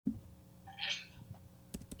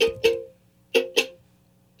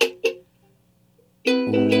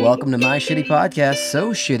Welcome to my shitty podcast,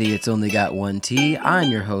 so shitty it's only got one T.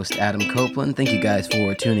 I'm your host, Adam Copeland. Thank you guys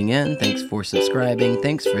for tuning in. Thanks for subscribing.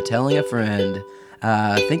 Thanks for telling a friend.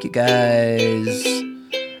 Thank you guys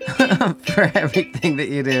for everything that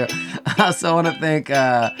you do. I also want to thank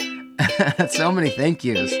so many thank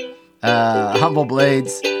yous. Humble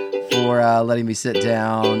Blades for letting me sit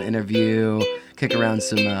down, interview, kick around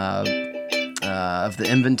some of the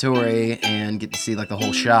inventory and get to see like the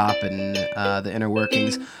whole shop and the inner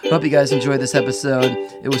workings. Hope you guys enjoyed this episode.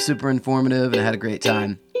 It was super informative and I had a great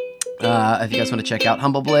time. If you guys want to check out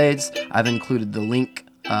Humble Blades, I've included the link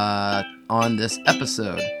on this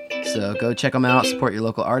episode. So go check them out, support your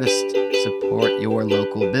local artists, support your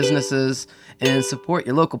local businesses, and support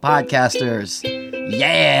your local podcasters.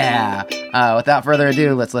 Yeah! Without further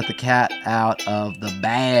ado, let's let the cat out of the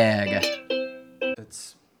bag.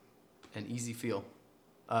 It's an easy feel.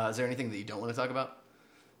 Is there anything that you don't want to talk about?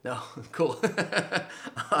 No? Cool.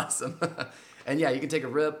 Awesome. And yeah, you can take a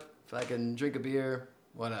rip, if I can drink a beer,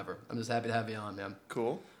 whatever. I'm just happy to have you on, man.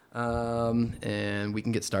 Cool. And we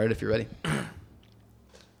can get started if you're ready.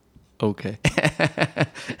 Okay.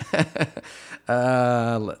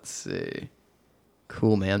 Let's see.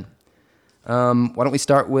 Cool, man. Why don't we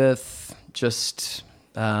start with just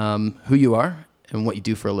who you are and what you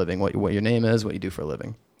do for a living, what your name is, what you do for a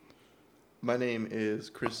living. My name is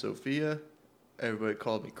Chris Sophia. Everybody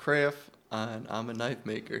called me Craft, and I'm a knife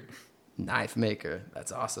maker. Knife maker.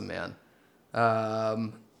 That's awesome, man.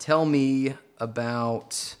 Tell me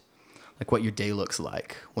about like what your day looks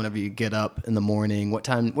like whenever you get up in the morning. What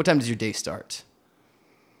time does your day start?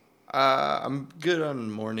 I'm good on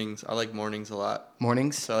mornings. I like mornings a lot.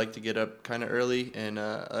 Mornings? So I like to get up kind of early, and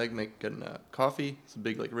I like making coffee. It's a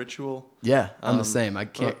big like ritual. Yeah, I'm the same. I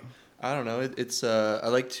can't. I don't know. It's I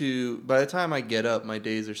like to. By the time I get up, my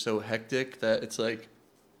days are so hectic that it's like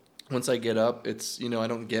once I get up, it's I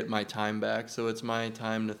don't get my time back. So it's my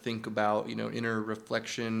time to think about inner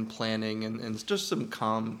reflection, planning, and it's just some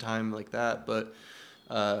calm time like that. But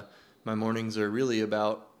my mornings are really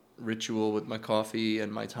about ritual with my coffee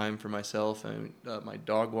and my time for myself and my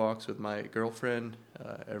dog walks with my girlfriend.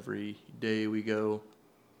 Every day we go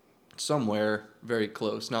somewhere very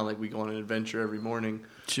close. Not like we go on an adventure every morning.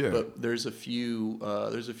 Sure. But there's a few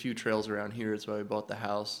trails around here. It's why we bought the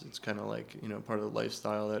house. It's kind of like part of the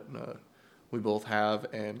lifestyle that we both have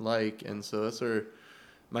and like. And so that's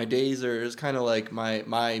my days are. It's kind of like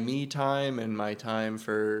my me time and my time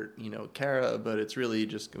for Kara. But it's really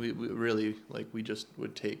just we really like we just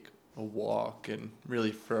would take a walk and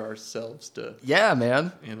really for ourselves to. Yeah,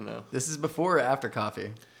 man. This is before or after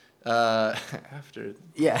coffee? After.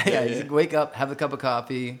 Yeah. You wake up, have a cup of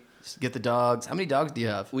coffee, get the dogs. How many dogs do you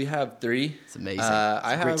have? We have 3. It's amazing.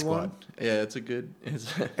 I have squad. one. Yeah, it's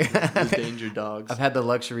the danger dogs. I've had the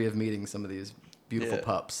luxury of meeting some of these beautiful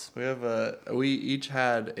pups. We have we each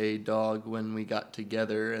had a dog when we got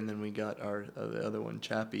together, and then we got the other one,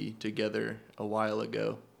 Chappie, together a while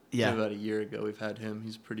ago. Yeah. About a year ago, we've had him.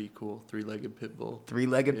 He's pretty cool. 3-legged pit bull.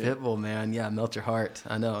 3-legged pit bull, man. Yeah, melt your heart.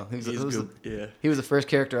 I know. He was the first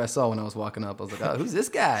character I saw when I was walking up. I was like, oh, who's this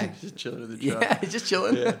guy? He's just chilling in the truck. Yeah, he's just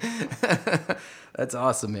chilling. Yeah. That's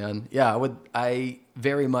awesome, man. Yeah, I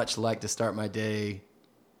very much like to start my day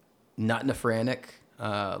not in a frantic.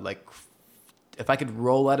 Like, if I could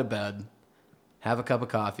roll out of bed, have a cup of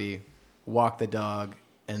coffee, walk the dog,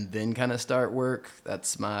 and then kind of start work.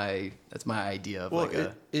 That's my idea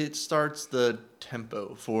of it starts the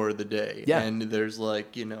tempo for the day. Yeah. And there's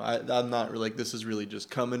I'm not really this is really just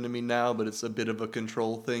coming to me now, but it's a bit of a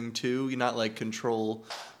control thing too. You're not like control,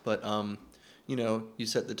 but you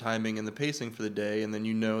set the timing and the pacing for the day, and then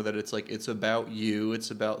that it's about you.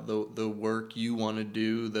 It's about the work you want to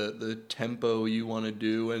do, the tempo you want to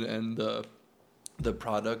do, and the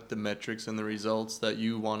product, the metrics, and the results that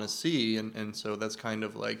you want to see. And so that's kind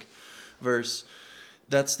of like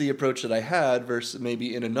that's the approach that I had versus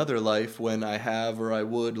maybe in another life when I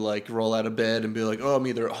would like roll out of bed and be like, oh, I'm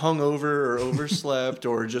either hungover or overslept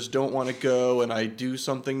or just don't want to go, and I do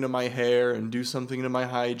something to my hair and do something to my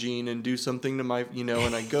hygiene and do something to my,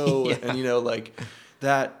 and I go yeah. and like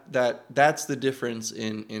that's the difference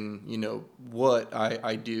in what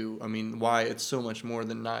I do. I mean, why it's so much more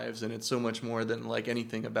than knives, and it's so much more than like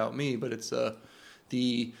anything about me, but it's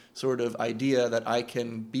the sort of idea that I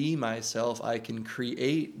can be myself, I can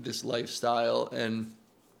create this lifestyle, and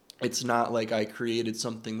it's not like I created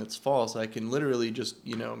something that's false. I can literally just,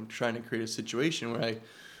 I'm trying to create a situation where I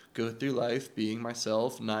go through life being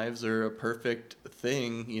myself. Knives are a perfect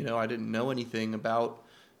thing. I didn't know anything about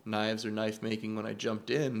knives or knife making when I jumped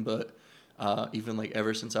in, but Even like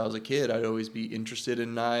ever since I was a kid, I'd always be interested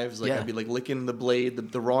in knives. Like Yeah. I'd be like licking the blade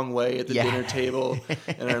the wrong way at the Yeah. dinner table.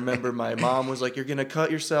 And I remember my mom was like, "You're gonna cut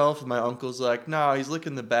yourself," and my uncle's like, "No, he's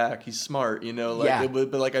licking the back. He's smart, you know." Like Yeah.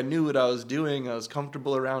 but like I knew what I was doing. I was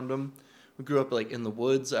comfortable around him. We grew up like in the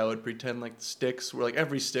woods. I would pretend like the sticks were like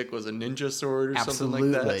every stick was a ninja sword or something like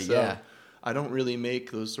that. Absolutely, So yeah. I don't really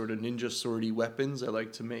make those sort of ninja swordy weapons. I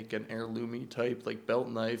like to make an heirloomy type like belt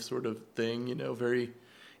knife sort of thing, you know, very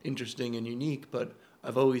interesting and unique, but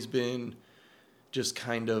I've always been just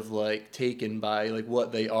kind of like taken by like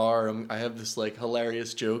what they are. I have this like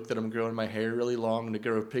hilarious joke that I'm growing my hair really long to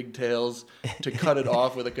grow pigtails to cut it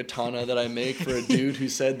off with a katana that I make for a dude who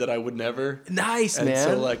said that I would never. Nice, and man.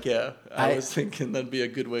 so like, yeah, I was thinking that'd be a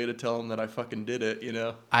good way to tell him that I fucking did it, you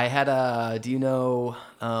know? I had do you know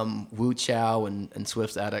Wu Chow and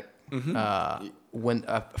Swift's Attic? Mm-hmm. When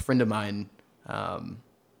a friend of mine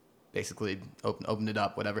basically opened it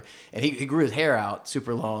up, whatever, and he grew his hair out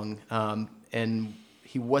super long, and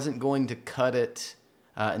he wasn't going to cut it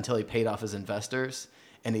until he paid off his investors,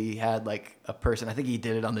 and he had like a person, I think he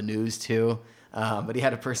did it on the news too, but he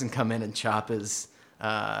had a person come in and chop his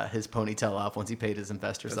ponytail off once he paid his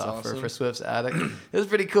investors That's off awesome. for Swift's Attic. It was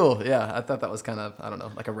pretty cool. Yeah, I thought that was kind of, I don't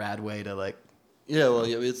know, like a rad way to like. Yeah, well,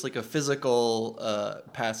 yeah, it's like a physical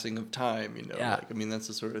passing of time, you know. Yeah. Like, I mean, that's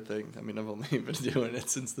the sort of thing. I mean, I've only been doing it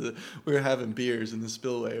since we were having beers in the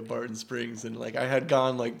spillway of Barton Springs, and like I had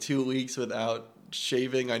gone like 2 weeks without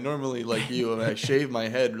shaving. I normally, like you, I shave my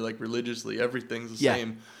head like religiously. Everything's the Yeah.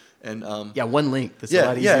 same. And One link. That's a yeah,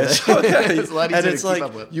 lot easier. yeah, it's okay. It's a lot easier and to it's keep like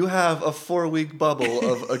up with. you have a 4-week bubble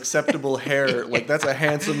of acceptable hair. Like that's a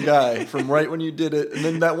handsome guy from right when you did it, and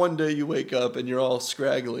then that one day you wake up and you're all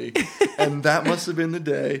scraggly, and that must have been the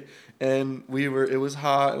day. And it was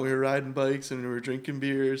hot, and we were riding bikes, and we were drinking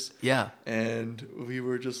beers. Yeah. And we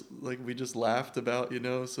just laughed about, you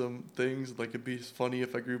know, some things. Like, it'd be funny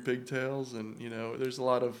if I grew pigtails, and, you know, there's a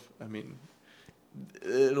lot of, I mean,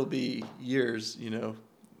 it'll be years, you know.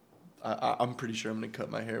 I'm pretty sure I'm going to cut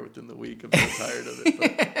my hair within the week. I'm so tired of it.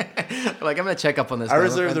 But Like, I'm going to check up on this. I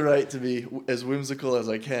reserve the right to be as whimsical as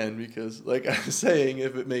I can because, like I was saying,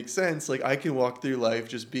 if it makes sense, like, I can walk through life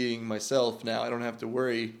just being myself now. I don't have to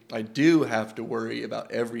worry. I do have to worry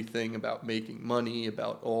about everything, about making money,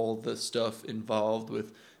 about all the stuff involved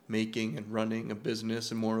with making and running a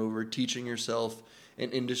business, and moreover, teaching yourself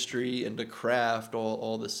an industry and a craft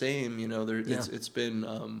all the same. You know, it's been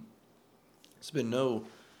no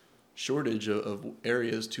shortage of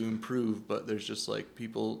areas to improve, but there's just like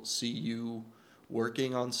people see you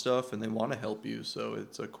working on stuff and they want to help you, so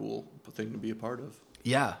it's a cool thing to be a part of.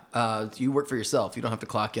 Yeah. You work for yourself. You don't have to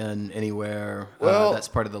clock in anywhere. Well, that's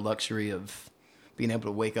part of the luxury of being able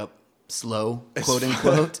to wake up slow, quote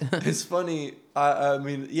unquote. It's funny. I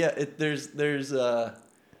mean, yeah, there's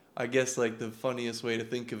I guess like the funniest way to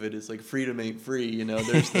think of it is like freedom ain't free, you know.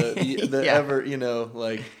 There's the Yeah. ever, you know,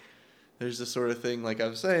 like there's this sort of thing, like I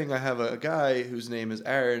was saying, I have a guy whose name is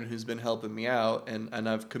Aaron who's been helping me out, and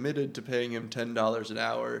I've committed to paying him $10 an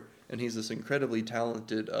hour, and he's this incredibly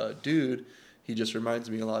talented dude. He just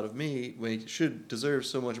reminds me a lot of me. We should deserve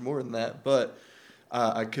so much more than that, but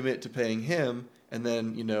I commit to paying him, and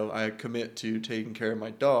then, you know, I commit to taking care of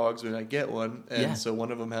my dogs when I get one, and so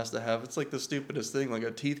one of them has to have, it's like the stupidest thing, like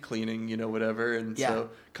a teeth cleaning, you know, whatever, and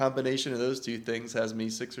so combination of those two things has me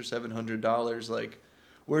 $600 or $700, like,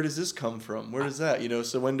 where does this come from? Where does that, you know?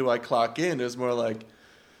 So when do I clock in? It was more like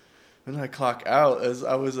when I clock out. As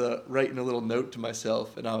I was writing a little note to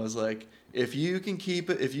myself, and I was like, if you can keep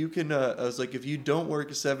it, if you can, I was like, if you don't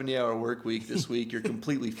work a 70-hour work week this week, you're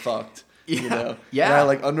completely fucked. You know? Yeah. And I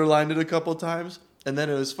like underlined it a couple times, and then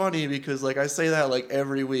it was funny because like I say that like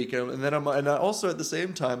every week, and then and I also at the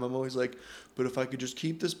same time I'm always like, but if I could just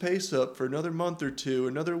keep this pace up for another month or two,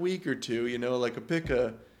 another week or two, you know, like pick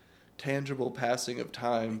a tangible passing of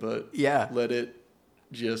time, but let it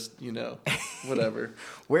just, you know, whatever.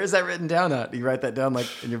 Where is that written down at? Do you write that down like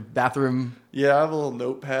in your bathroom? Yeah, I have a little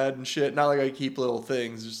notepad and shit. Not like I keep little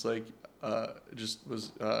things, just like just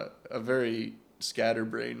was a very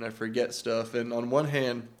scatterbrain. I forget stuff, and on one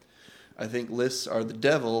hand I think lists are the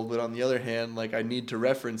devil, but on the other hand, like I need to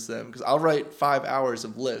reference them because I'll write 5 hours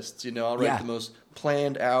of lists, you know. I'll write the most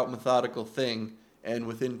planned out methodical thing, and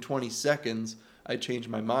within 20 seconds I change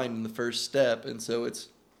my mind in the first step, and so it's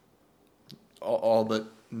all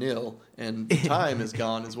but nil, and time is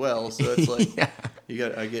gone as well. So it's like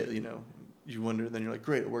you wonder, then you're like,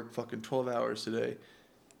 great, I worked fucking 12 hours today.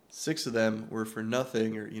 6 of them were for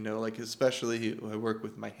nothing, or, you know, like especially I work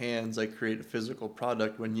with my hands, I create a physical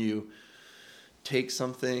product. When you take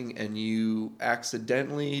something and you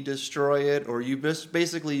accidentally destroy it, or you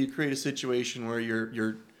basically you create a situation where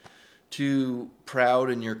you're too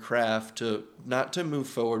proud in your craft to not to move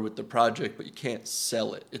forward with the project, but you can't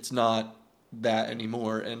sell it. It's not that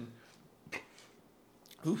anymore. And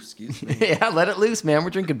ooh, excuse me. Yeah, let it loose, man. We're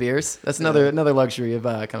drinking beers. That's another luxury of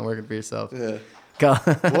kind of working for yourself. Yeah.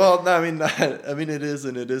 Well, no, I mean, it is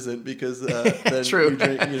and it isn't because then True. you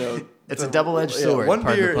drink, you know. It's a double-edged sword. One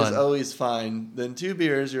pardon beer the is pun. always fine. Then 2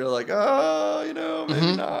 beers, you're like, oh, you know,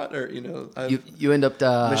 maybe not, or you know, You end up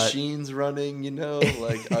machines running, you know,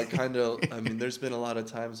 like I mean, there's been a lot of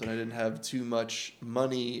times when I didn't have too much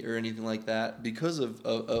money or anything like that because of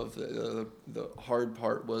the hard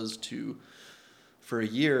part was for a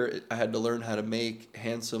year, I had to learn how to make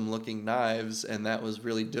handsome-looking knives, and that was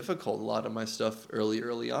really difficult. A lot of my stuff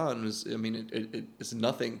early on was, I mean, it's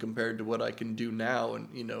nothing compared to what I can do now, and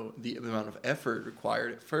you know, the amount of effort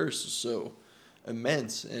required at first is so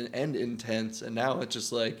immense and intense, and now it's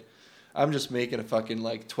just like I'm just making a fucking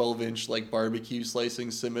like 12-inch like barbecue slicing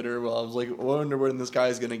scimitar. Well, I was like, I wonder when this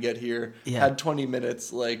guy's gonna get here. Yeah. Had 20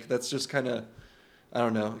 minutes. Like that's just kind of. I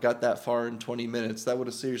don't know, got that far in 20 minutes. That would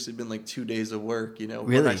have seriously been like 2 days of work, you know.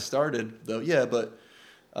 Really? When I started, though, yeah, but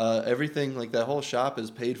everything, like that whole shop is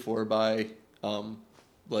paid for by,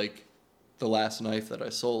 like, the last knife that I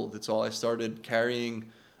sold. It's all I started carrying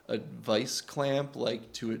a vice clamp, like,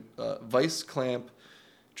 to a vice clamp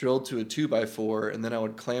drilled to a 2x4, and then I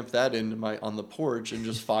would clamp that into on the porch and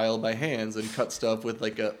just file by hands and cut stuff with,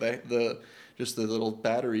 like, just the little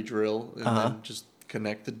battery drill, and then just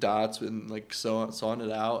connect the dots and like sawing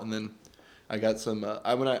it out, and then I got some.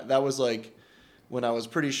 That was like when I was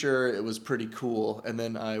pretty sure it was pretty cool, and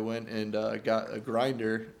then I went and got a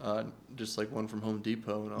grinder, just like one from Home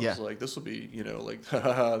Depot, and I was like, this will be, you know, like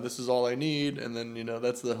this is all I need, and then you know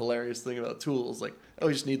that's the hilarious thing about tools, like oh,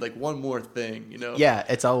 you just need like one more thing, you know. Yeah,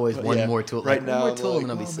 it's always one more tool. Right like, now, one more I'm tool like,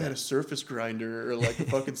 and I'll be oh set. man, a surface grinder or like a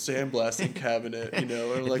fucking sandblasting cabinet, you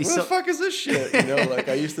know, or like be what the fuck is this shit, you know? Like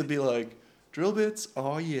I used to be like. Drill bits,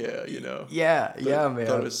 oh yeah, you know. Yeah, man. I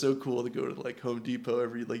thought it was so cool to go to like Home Depot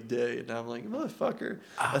every like day, and now I'm like, motherfucker.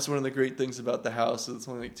 That's one of the great things about the house. It's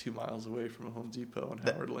only like 2 miles away from a Home Depot on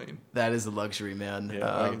Howard Lane. That is a luxury, man.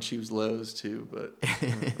 Yeah, I can choose Lowe's too, but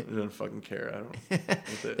I don't fucking care. I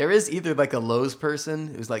don't. There is either like a Lowe's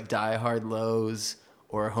person who's like diehard Lowe's,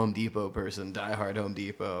 or a Home Depot person diehard Home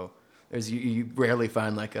Depot. You rarely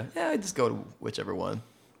find like I just go to whichever one.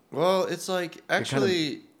 Well, it's like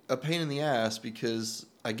actually. A pain in the ass because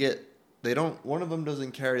one of them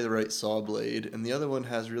doesn't carry the right saw blade and the other one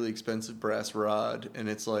has really expensive brass rod, and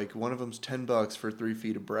it's like one of them's $10 for 3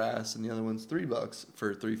 feet of brass and the other one's $3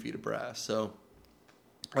 for 3 feet of brass. So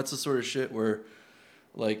that's the sort of shit where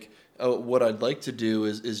like what I'd like to do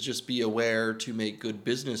is just be aware to make good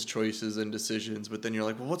business choices and decisions, but then you're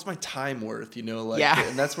like, well, what's my time worth, you know? Like, yeah.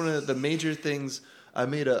 And that's one of the major things. I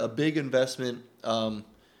made a big investment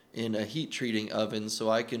in a heat treating oven, so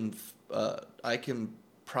I can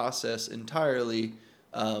process entirely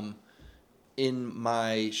in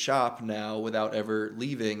my shop now without ever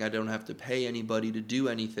leaving. I don't have to pay anybody to do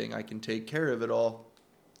anything. I can take care of it all.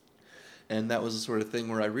 And that was the sort of thing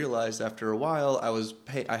where I realized after a while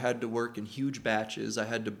I had to work in huge batches. I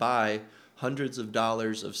had to buy hundreds of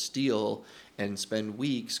dollars of steel and spend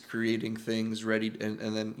weeks creating things ready, and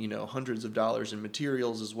then, you know, hundreds of dollars in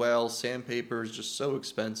materials as well. Sandpaper is just so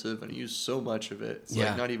expensive, and I use so much of it. It's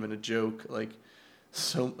like not even a joke. Like,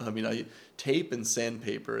 tape and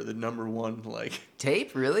sandpaper, the number one, like.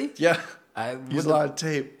 Tape, really? Yeah, I use a lot of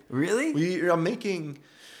tape. Really? I'm making.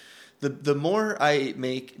 The more I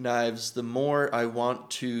make knives, the more I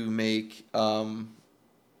want to make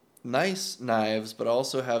nice knives, but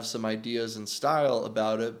also have some ideas and style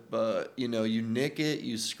about it. But you know, you nick it,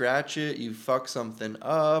 you scratch it, you fuck something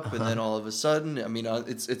up, and then all of a sudden, I mean,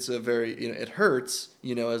 it's a very, you know, it hurts,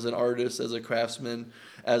 you know, as an artist, as a craftsman,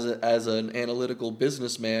 as an analytical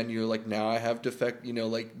businessman. You're like, now I have defect, you know,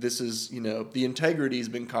 like this is, you know, the integrity's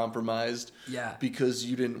been compromised, because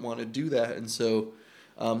you didn't want to do that. And so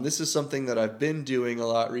this is something that I've been doing a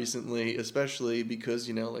lot recently, especially because,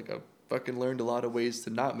 you know, like I've fucking learned a lot of ways to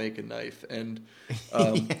not make a knife, and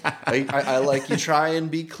I like, you try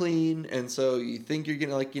and be clean, and so you think you're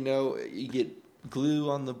gonna, like, you know, you get glue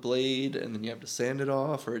on the blade and then you have to sand it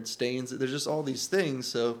off or it stains. There's just all these things,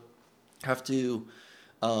 so have to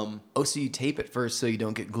so you tape it first so you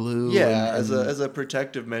don't get glue. As a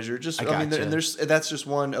protective measure. Just I mean, and that's just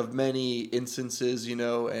one of many instances, you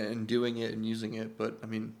know, and doing it and using it. But I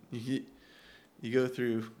mean, you go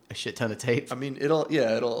through a shit ton of tape. I mean, you're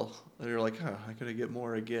like, oh, I gotta get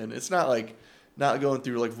more again. It's not like not going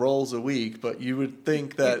through like rolls a week, but you would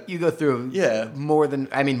think that you go through yeah. more than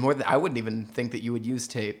I wouldn't even think that you would use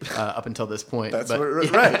tape up until this point. That's but,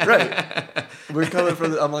 right. We're coming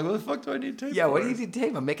from. I'm like, what the fuck do I need tape? Yeah, for? what do you need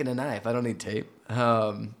tape? I'm making a knife. I don't need tape.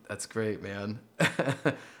 That's great, man.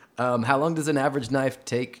 How long does an average knife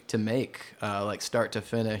take to make, like start to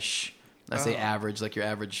finish? I say average, like your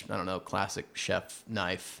average, I don't know, classic chef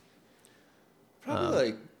knife. Probably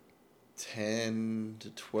like 10 to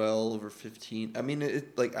 12 or 15. I mean,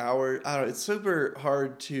 it like hour. I don't know. It's super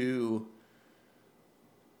hard to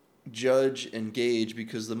judge and gauge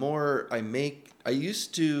because the more I make, I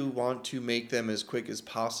used to want to make them as quick as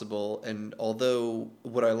possible. And although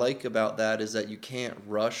what I like about that is that you can't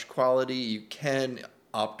rush quality, you can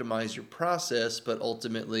optimize your process, but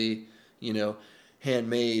ultimately,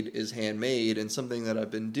 handmade is handmade. And something that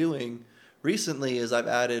I've been doing recently is I've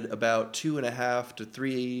added about 2.5 to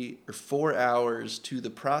 3 or 4 hours to the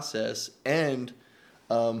process and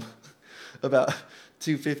about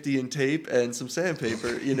 250 in tape and some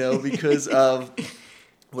sandpaper, because of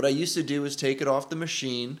what I used to do is take it off the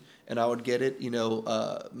machine and I would get it,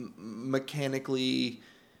 mechanically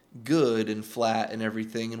good and flat and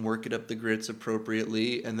everything and work it up the grits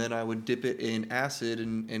appropriately. And then I would dip it in acid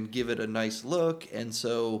and give it a nice look. And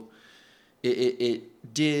so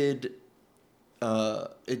it did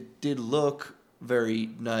look very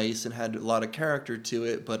nice and had a lot of character to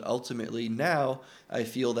it, but ultimately now I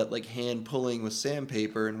feel that like hand pulling with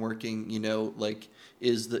sandpaper and working,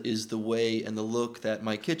 is the way and the look that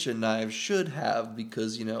my kitchen knives should have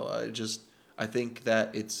because, I think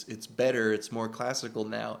that it's better, it's more classical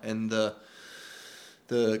now. And the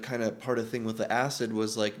kind of part of the thing with the acid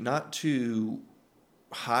was like not to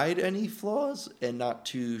hide any flaws and not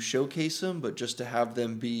to showcase them, but just to have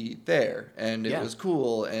them be there. And it was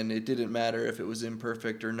cool, and it didn't matter if it was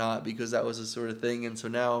imperfect or not because that was the sort of thing. And so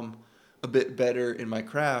now I'm a bit better in my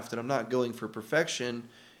craft, and I'm not going for perfection.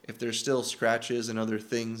 If there's still scratches and other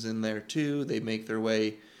things in there too, they make their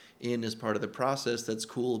way in as part of the process. That's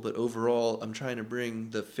cool, but overall I'm trying to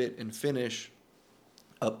bring the fit and finish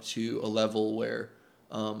up to a level where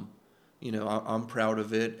I'm proud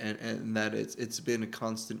of it, and that it's been a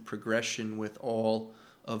constant progression with all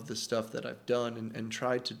of the stuff that I've done and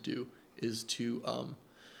tried to do is to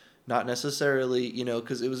not necessarily,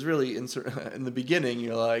 because it was really in the beginning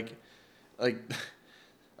you're like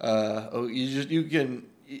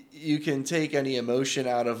you can take any emotion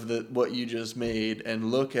out of what you just made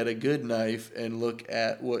and look at a good knife and look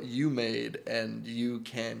at what you made and you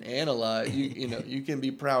can analyze. You can be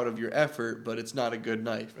proud of your effort, but it's not a good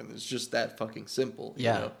knife, and it's just that fucking simple.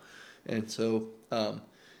 And so,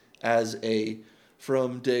 as a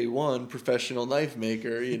from day one professional knife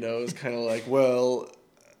maker, it's kind of like, well,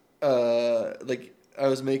 like I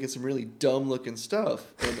was making some really dumb looking stuff,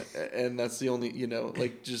 and that's the only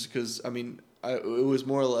just because it was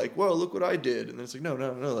more like, well, look what I did. And it's like, no,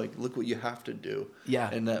 like, look what you have to do. Yeah.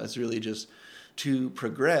 And that was really just to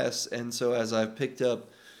progress. And so as I've picked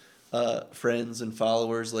up friends and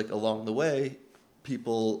followers, like, along the way,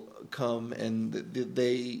 people come and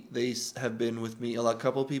they have been with me. A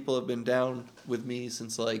couple people have been down with me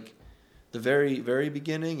since, like, the very, very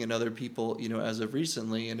beginning, and other people, as of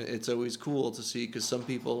recently. And it's always cool to see because some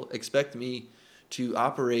people expect me to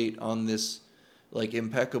operate on this like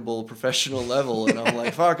impeccable professional level, and I'm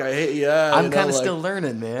like, fuck, I hate I'm kind of still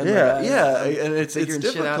learning, man. And it's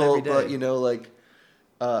difficult, shit out every day.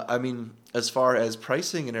 but as far as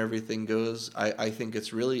pricing and everything goes, I think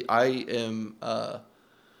it's really, I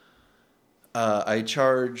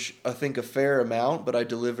charge, I think, a fair amount, but I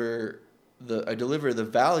deliver the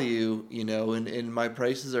value, and my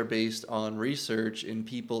prices are based on research and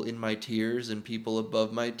people in my tiers and people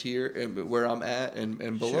above my tier and where I'm at and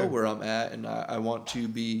below where I'm at. And I want to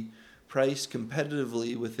be priced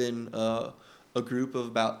competitively within a group of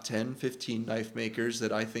about 10, 15 knife makers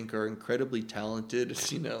that I think are incredibly talented.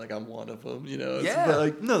 Like I'm one of them, But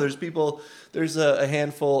like, no, there's a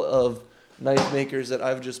handful of knife makers that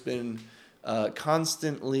I've just been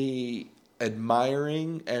constantly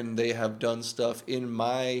admiring, and they have done stuff in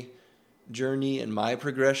my journey and my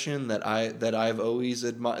progression that I've always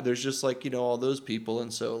admired. There's just like, all those people.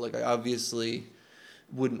 And so like, I obviously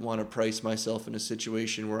wouldn't want to price myself in a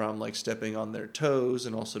situation where I'm like stepping on their toes,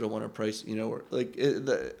 and also don't want to price, I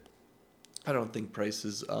don't think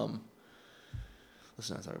prices, let's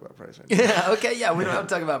not talk about pricing. Yeah. Okay. Yeah. We don't have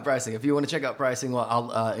to talk about pricing. If you want to check out pricing, well,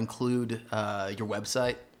 I'll include your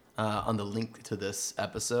website on the link to this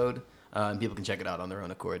episode. And people can check it out on their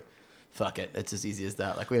own accord. Fuck it. It's as easy as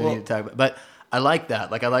that. Like, we don't need to talk about it. But I like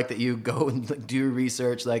that. Like, I like that you go and like, do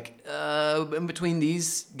research. Like, in between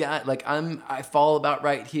these guys, like I fall about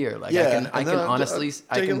right here. Like, I can honestly,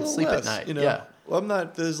 I can sleep at night. You know, Yeah. well, I'm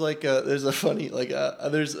not. There's a funny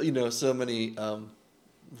there's so many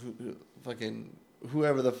fucking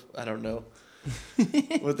whoever I don't know.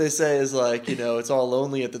 What they say is like, it's all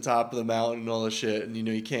lonely at the top of the mountain and all this shit, and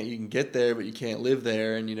you can get there, but you can't live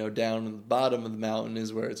there, and down at the bottom of the mountain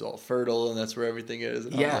is where it's all fertile, and that's where everything is.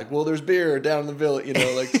 And I'm like, well, there's beer down in the village,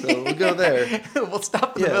 like, so we'll go there. We'll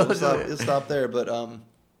stop in the village. We'll stop there, but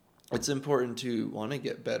it's important to want to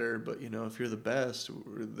get better, but if you're the best,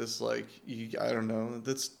 this I don't know,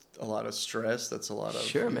 that's a lot of stress. That's a lot of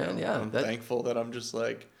sure, man. Yeah, I'm thankful that I'm just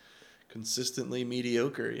like consistently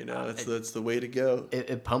mediocre, that's the way to go.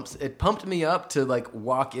 It pumped me up to like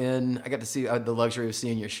walk in. I got to see the luxury of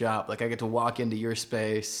seeing your shop. Like I get to walk into your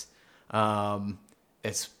space.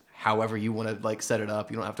 It's however you want to like set it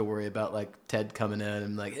up. You don't have to worry about like Ted coming in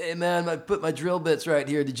and like, hey man, I put my drill bits right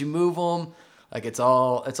here. Did you move them? Like it's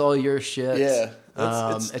all your shit. Yeah,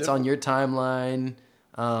 it's on your timeline.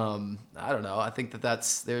 I don't know. I think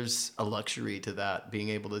there's a luxury to that, being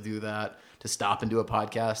able to do that. To stop and do a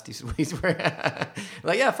podcast. He's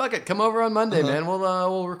like, yeah, fuck it. Come over on Monday, man.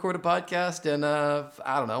 We'll record a podcast, and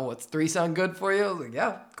I don't know, what's 3 sound good for you? I was like,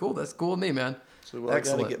 yeah, cool. That's cool with me, man. So I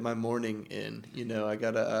gotta get my morning in.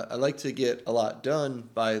 I like to get a lot done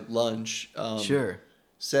by lunch. Sure.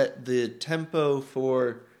 Set the tempo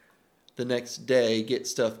for the next day, get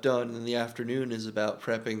stuff done, and then the afternoon is about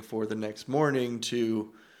prepping for the next morning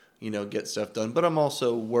to, get stuff done. But I'm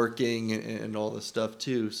also working and all this stuff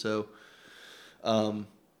too, so.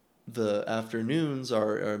 The afternoons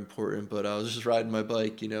are important, but I was just riding my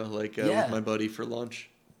bike, with my buddy for lunch.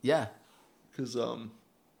 Yeah. Cause,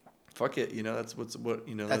 fuck it, that's that's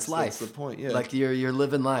life. That's the point. Yeah. Like you're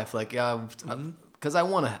living life. Like, cause I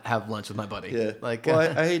want to have lunch with my buddy. Yeah. Like, well,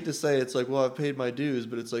 I hate to say it's like, well, I've paid my dues,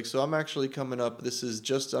 but it's like, so I'm actually coming up. This is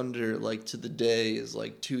just under like to the day is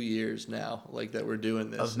like 2 years now, like that we're doing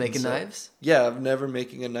this. Of making knives? Yeah. I've never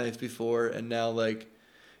making a knife before. And now like,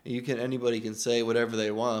 anybody can say whatever they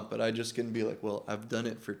want, but I just can be like, well, I've done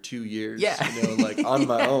it for 2 years, like on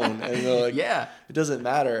my own. And like, it doesn't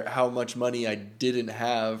matter how much money I didn't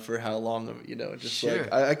have for how long, just sure.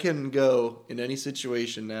 Like I can go in any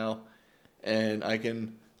situation now and I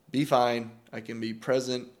can be fine. I can be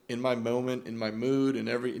present in my moment, in my mood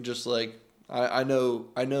and just like, I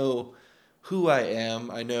know who I am.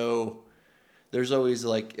 I know. There's always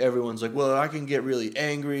like, everyone's like, well, I can get really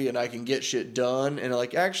angry and I can get shit done. And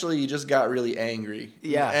like, actually, you just got really angry.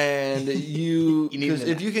 Yeah. And because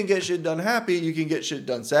if you can get shit done happy, you can get shit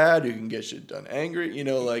done sad, you can get shit done angry,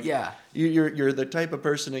 yeah. You're the type of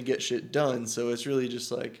person to get shit done. So it's really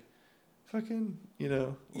just like, fucking,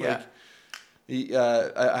 like,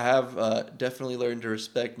 I have definitely learned to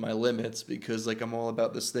respect my limits because like, I'm all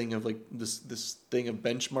about this thing of like, this thing of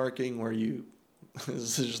benchmarking where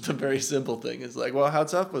this is just a very simple thing. It's like, well, how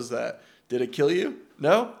tough was that? Did it kill you?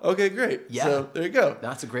 No? Okay, great. Yeah. So there you go.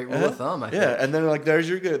 That's a great rule of thumb, I think. Yeah, and then like, there's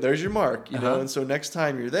your mark, and so next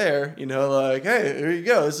time you're there, like, hey, here you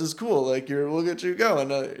go. This is cool. Like, we'll get you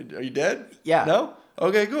going. Are you dead? Yeah. No?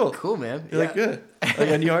 Okay, cool. Cool, man. You're like, good. Like,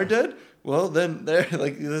 and you are dead? Well, then there,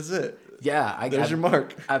 like, that's it. Yeah. There's your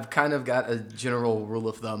mark. I've kind of got a general rule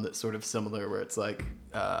of thumb that's sort of similar where it's like,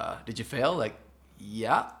 did you fail? Like,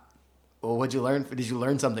 yeah. Well, what'd you learn? Did you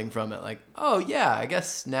learn something from it? Like, oh yeah, I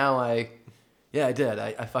guess now I did.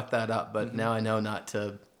 I fucked that up, but now I know not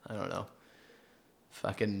to. I don't know.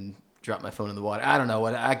 Fucking drop my phone in the water. I don't know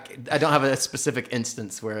what. I don't have a specific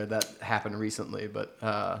instance where that happened recently, but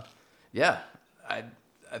yeah, I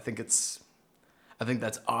think that's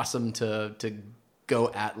awesome to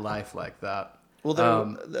go at life like that.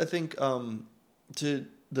 Well, I think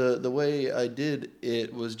The way I did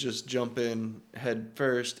it was just jump in head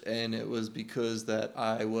first, and it was because that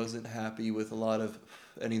I wasn't happy with a lot of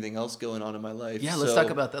anything else going on in my life. Yeah, let's talk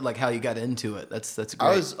about that, like how you got into it. That's great.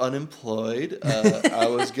 I was unemployed. I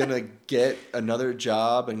was gonna get another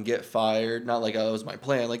job and get fired. Not like that was my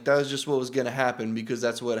plan. Like that was just what was gonna happen because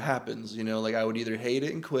that's what happens. Like I would either hate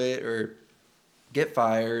it and quit or get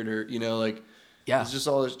fired or like. Yeah. It's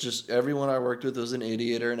just everyone I worked with was an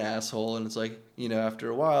idiot or an asshole. And it's like, after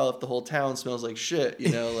a while, if the whole town smells like shit,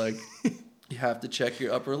 like you have to check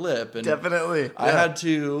your upper lip. And definitely. I had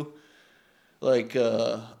to like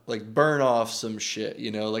burn off some shit,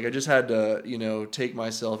 like I just had to, take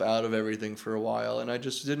myself out of everything for a while. And I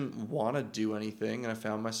just didn't want to do anything. And I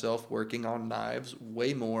found myself working on knives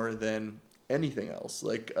way more than anything else.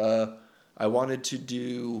 Like, I wanted to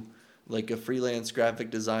do like a freelance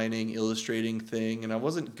graphic designing, illustrating thing, and I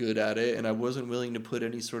wasn't good at it, and I wasn't willing to put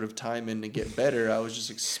any sort of time in to get better. I was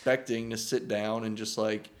just expecting to sit down and just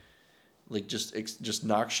just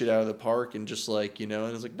knock shit out of the park and just and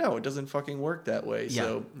I was like, no, it doesn't fucking work that way. Yeah.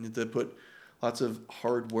 So you have to put lots of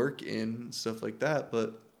hard work in and stuff like that.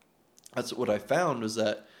 But that's what I found, was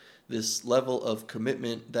that this level of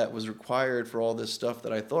commitment that was required for all this stuff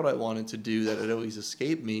that I thought I wanted to do that had always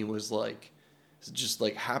escaped me was just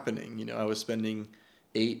happening. I was spending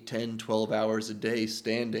 8, 10, 12 hours a day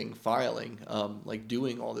standing, filing,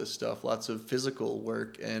 doing all this stuff, lots of physical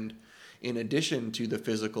work. And in addition to the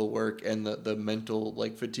physical work and the mental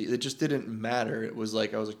fatigue, it just didn't matter. It was I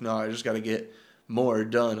was like, no, I just got to get more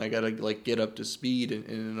done. I got to get up to speed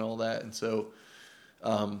and all that. And so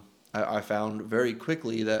I found very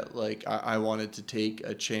quickly that I wanted to take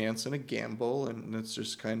a chance and a gamble, and it's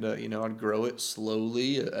just kind of, I'd grow it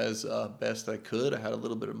slowly as best I could. I had a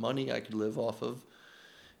little bit of money I could live off of,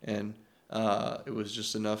 and it was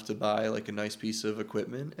just enough to buy a nice piece of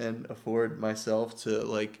equipment and afford myself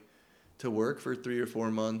to work for 3 or 4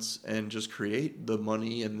 months and just create the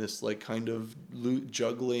money and this kind of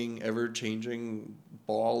juggling, ever-changing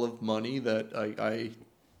ball of money that I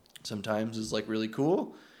sometimes is really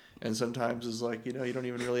cool. And sometimes is you don't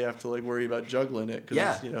even really have to worry about juggling it.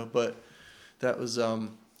 But that was, it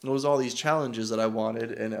was all these challenges that I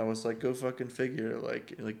wanted. And I was go fucking figure,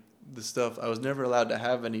 the stuff. I was never allowed to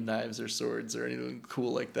have any knives or swords or anything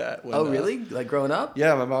cool like that. Oh, really? Growing up?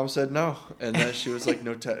 Yeah, my mom said no. And then she was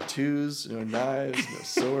no tattoos, no knives, no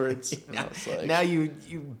swords. And I was now you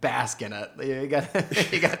bask in it. You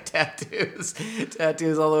got tattoos.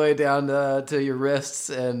 Tattoos all the way down to your wrists,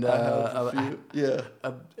 and an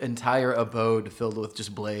entire abode filled with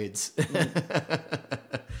just blades.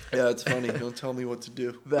 Yeah, it's funny. Don't tell me what to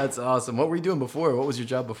do. That's awesome. What were you doing before? What was your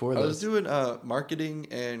job before this? I was doing marketing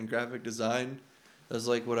and graphic design. That's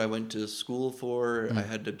what I went to school for. I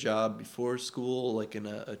had a job before school, in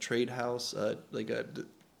a trade house, a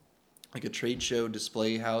trade show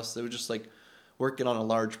display house. They were just working on a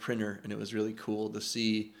large printer, and it was really cool to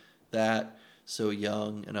see that so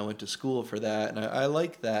young. And I went to school for that, and I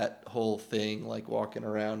like that whole thing, walking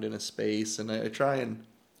around in a space. And I try and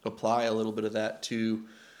apply a little bit of that to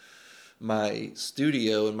my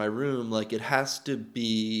studio in my room. It has to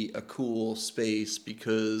be a cool space,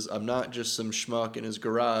 because I'm not just some schmuck in his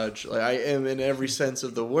garage. I am in every sense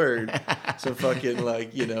of the word. Some fucking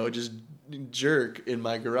just jerk in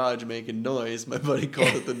my garage making noise. My buddy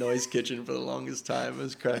called it the noise kitchen for the longest time. It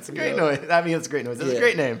was cracking. It's a great noise. I mean, it's a great noise. It's a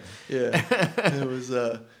great name. Yeah. It was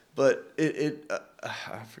but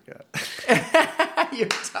I forgot. You're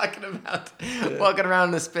talking about walking around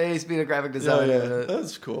in the space, being a graphic designer. Yeah.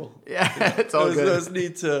 That's cool. Yeah, it's all good. It was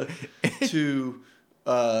neat to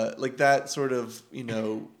that sort of,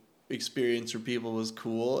 experience for people was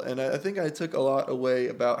cool. And I think I took a lot away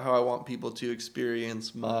about how I want people to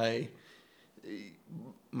experience my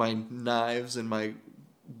knives and my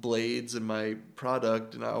blades and my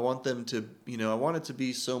product. And I want them to, I want it to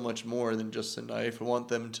be so much more than just a knife. I want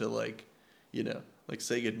them to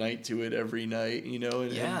say goodnight to it every night,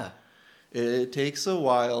 and it takes a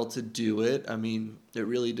while to do it. I mean, it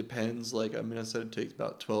really depends. I said it takes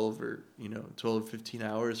about 12 or 15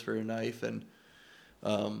 hours for a knife. And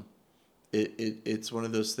it's one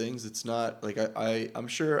of those things. It's not I'm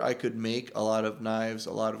sure I could make a lot of knives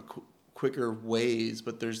a lot of quicker ways,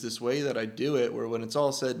 but there's this way that I do it where when it's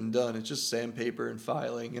all said and done, it's just sandpaper and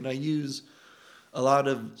filing. And I use a lot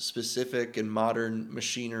of specific and modern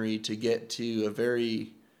machinery to get to a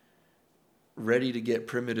very ready to get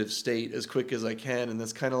primitive state as quick as I can. And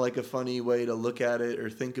that's kind of a funny way to look at it or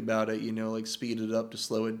think about it, speed it up to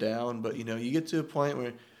slow it down. But, you get to a point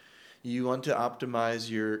where you want to optimize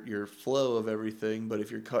your flow of everything. But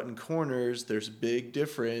if you're cutting corners, there's a big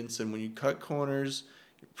difference. And when you cut corners,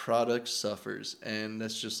 your product suffers. And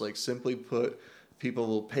that's just simply put, people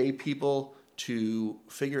will pay people to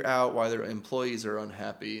figure out why their employees are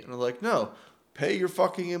unhappy. And they're no, pay your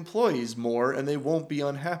fucking employees more and they won't be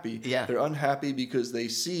unhappy. Yeah. They're unhappy because they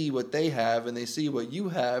see what they have and they see what you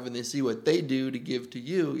have and they see what they do to give to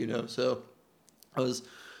you, So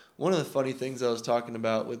one of the funny things I was talking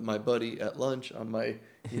about with my buddy at lunch on my,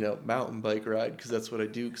 mountain bike ride, because that's what I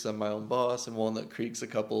do because I'm my own boss, and Walnut Creek's a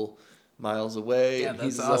couple miles away. Yeah, and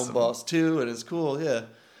he's awesome. his own boss too, and it's cool, yeah.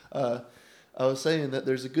 I was saying that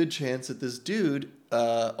there's a good chance that this dude,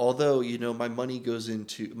 although, my money goes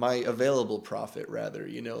into my available profit rather,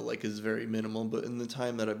 is very minimal. But in the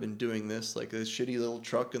time that I've been doing this, this shitty little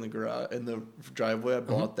truck in the garage, in the driveway, I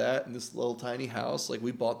bought that, and this little tiny house,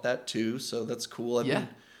 we bought that too. So that's cool. I've been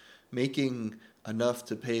making enough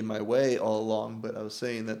to pay my way all along. But I was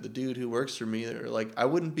saying that the dude who works for me, they're like, I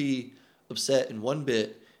wouldn't be upset in one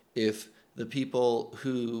bit if the people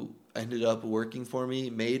who ended up working for me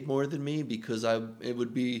made more than me, because it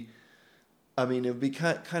would be, I mean, it would be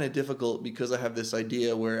kind of difficult, because I have this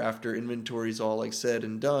idea where after inventory's all like said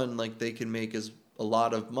and done, like they can make as a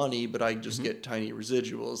lot of money, but I just get tiny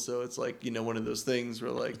residuals. So it's like, one of those things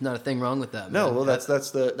where like, There's not a thing wrong with that, no, man. well, that's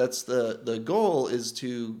the goal is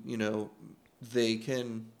to, they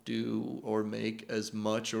can do or make as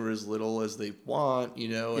much or as little as they want,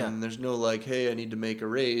 Yeah. and there's no like, hey, I need to make a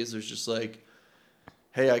raise. There's just like,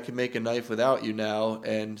 hey, I can make a knife without you now,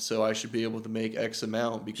 and so I should be able to make X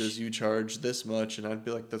amount because you charge this much. And I'd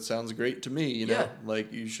be like, that sounds great to me, Yeah.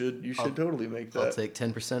 like you should totally make that. I'll take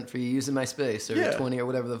 10% for you using my space, or Yeah. 20, or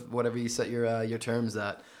whatever you set your terms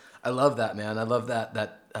at. I love that, man. I love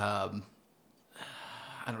that I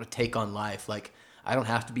don't know, take on life. Like, I don't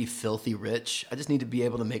have to be filthy rich. I just need to be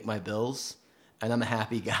able to make my bills, and I'm a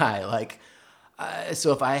happy guy. Like,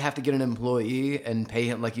 so if I have to get an employee and pay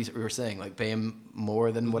him, like you were saying, like pay him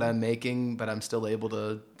more than what I'm making, but I'm still able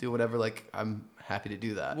to do whatever, like I'm happy to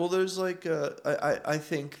do that. Well, there's like, I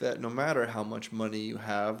think that no matter how much money you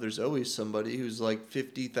have, there's always somebody who's like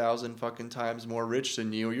 50,000 fucking times more rich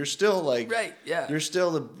than you. You're still like, Right, yeah. You're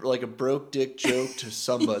still like a broke dick joke to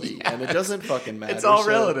somebody, Yeah, and it doesn't fucking matter. it's all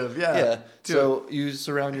relative, yeah. Yeah. So you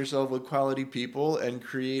surround yourself with quality people and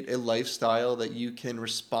create a lifestyle that you can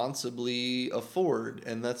responsibly afford,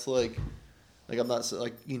 and that's like I'm not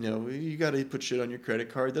like, you got to put shit on your credit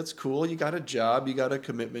card. That's cool. You got a job. You got a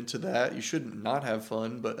commitment to that. You shouldn't not have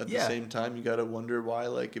fun, but at the same time, you got to wonder why,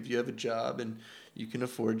 like, if you have a job and you can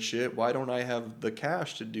afford shit, why don't I have the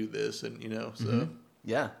cash to do this? And, so.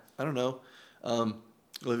 Yeah. I don't know.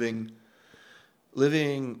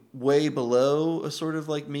 Living way below a sort of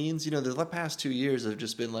like means, the past 2 years have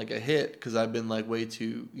just been like a hit, because I've been like way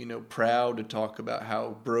too, proud to talk about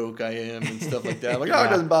how broke I am and stuff like that. Like, it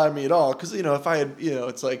doesn't bother me at all. Because, if I had,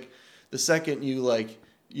 it's like the second you like,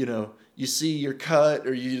 you see your cut,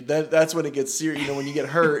 or that's when it gets serious. When you get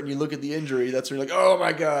hurt and you look at the injury, that's when you're like, oh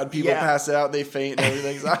my God, people pass out, they faint and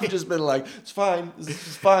everything. So I've just been like, it's fine.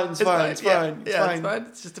 It's fine. It's fine. It's fine.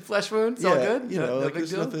 It's just a flesh wound. It's all good. No like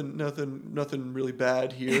there's nothing really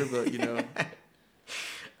bad here, but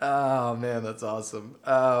Oh man, that's awesome.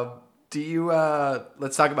 Do you,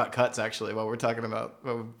 let's talk about cuts actually, while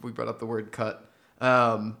we brought up the word cut.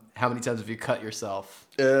 How many times have you cut yourself?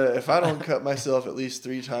 If I don't cut myself at least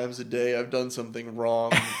 3 times a day, I've done something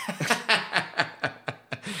wrong.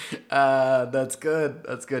 That's good.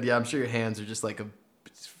 That's good. Yeah, I'm sure your hands are just like a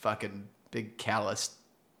fucking big callus.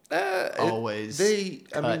 Always.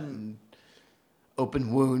 And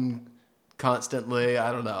open wound constantly.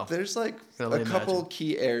 I don't know. There's like a couple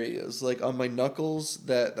key areas, like on my knuckles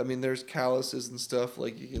there's calluses and stuff.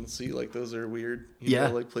 Like you can see, like those are weird.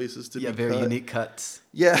 Like places to be cut. Yeah, very unique cuts.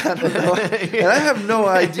 Yeah, I don't know. And I have no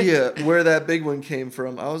idea where that big one came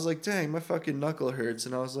from. I was like, dang, my fucking knuckle hurts.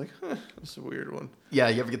 And I was like, that's a weird one. Yeah,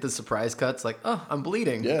 you ever get the surprise cuts? Like, oh, I'm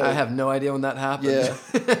bleeding. Yeah. I have no idea when that happened. Yeah.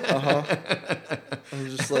 I'm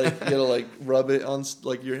just like, you gotta like rub it on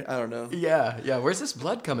like your, I don't know. Yeah. Where's this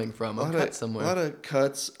blood coming from? I'm cut somewhere. A lot of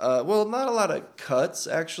cuts. Well, not a lot of cuts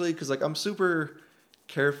actually, because like I'm super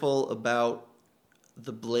careful about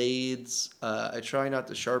the blades. I try not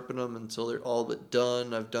to sharpen them until they're all but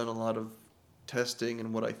done. I've done a lot of testing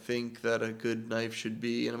and what I think that a good knife should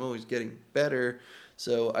be, and I'm always getting better,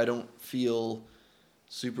 so I don't feel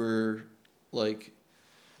super like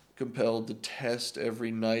compelled to test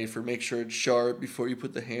every knife or make sure it's sharp before you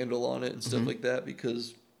put the handle on it and stuff like that,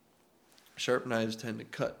 because sharp knives tend to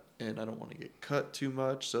cut, and I don't want to get cut too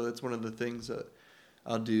much. So that's one of the things that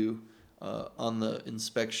I'll do on the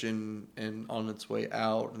inspection and on its way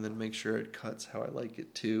out, and then make sure it cuts how I like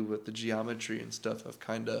it too. With the geometry and stuff, I've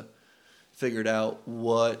kind of figured out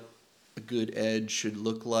what a good edge should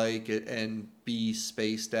look like and be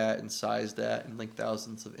spaced at and sized at in like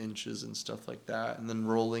thousandths of inches and stuff like that, and then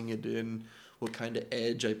rolling it in, what kind of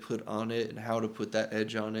edge I put on it and how to put that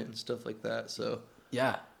edge on it and stuff like that. So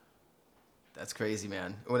yeah, that's crazy,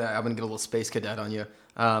 man. I'm gonna get a little space cadet on you.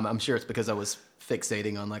 I'm sure it's because I was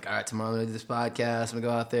fixating on like, all right, tomorrow I'm gonna do this podcast, I'm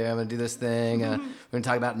gonna go out there, I'm gonna do this thing, we're gonna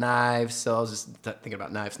talk about knives. So I was just thinking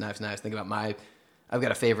about knives, thinking about I've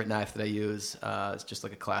got a favorite knife that I use. It's just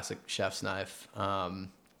like a classic chef's knife. And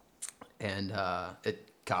it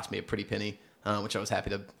cost me a pretty penny, which I was happy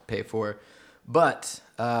to pay for. But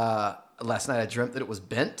last night I dreamt that it was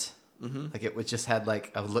bent. Like it was just had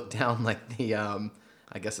like, I would look down like the,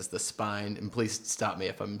 I guess it's the spine, and please stop me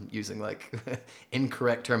if I'm using like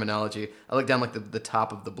incorrect terminology. I looked down like the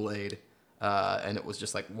top of the blade, and it was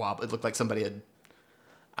just like wobble. It looked like somebody had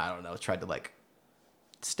I don't know, tried to like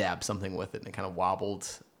stab something with it and it kind of wobbled.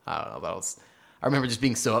 I don't know. I remember just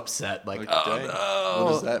being so upset, like, oh dang. no.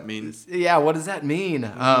 What does that mean? Yeah, what does that mean?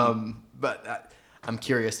 But I'm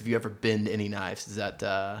curious, if you ever bend any knives, does that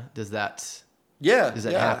Yeah, does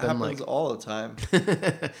that yeah, happen? it happens Like, all the time.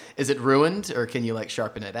 is it ruined, or can you like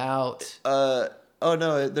sharpen it out? Oh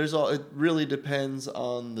no, it really depends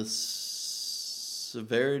on the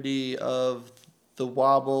severity of the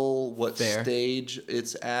wobble, what Fair. stage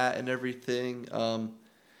it's at, and everything.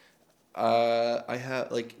 I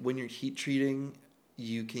have like when you're heat treating,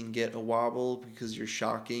 you can get a wobble because you're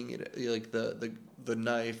shocking it, like the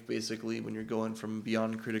knife basically when you're going from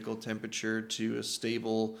beyond critical temperature to a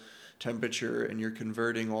stable temperature and you're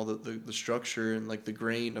converting all the structure and like the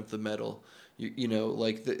grain of the metal. You know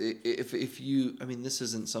like if you I mean this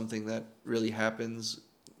isn't something that really happens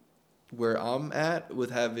where I'm at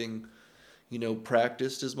with having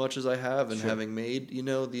practiced as much as I have and Sure. having made,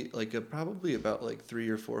 probably about like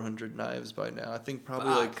 300 or 400 knives by now. I think probably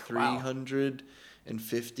like Fuck, wow.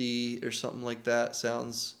 350 or something like that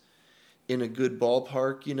sounds in a good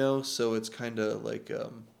ballpark, so it's kind of like,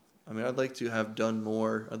 I mean, I'd like to have done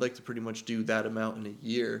more. I'd like to pretty much do that amount in a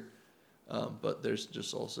year. But there's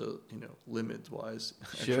just also, limits wise.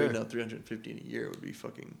 Sure. Actually, no, 350 in a year would be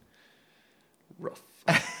fucking rough.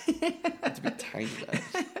 To be tiny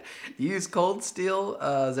knives. You use cold steel.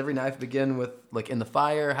 Does every knife begin with like in the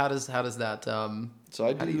fire? How does that? So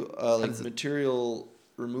I do material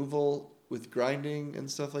removal with grinding and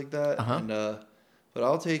stuff like that. Uh-huh. And but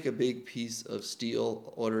I'll take a big piece of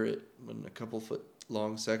steel, order it in a couple foot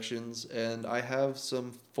long sections, and I have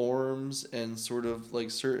some forms and sort of like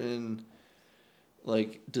certain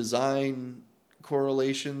like design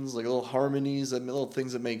correlations, like little harmonies, and little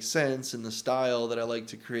things that make sense in the style that I like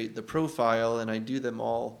to create the profile, and I do them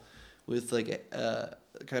all with like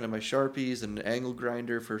kind of my Sharpies and an angle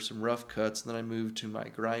grinder for some rough cuts, and then I move to my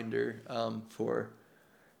grinder for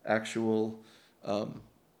actual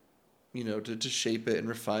to shape it and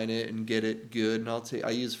refine it and get it good. And I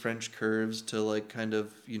use French curves to like kind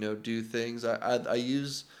of do things. I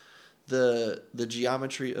use the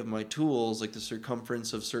geometry of my tools, like the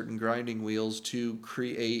circumference of certain grinding wheels, to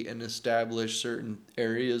create and establish certain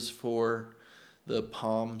areas for the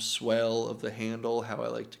palm swell of the handle, how I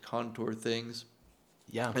like to contour things.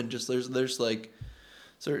 Yeah. And just there's like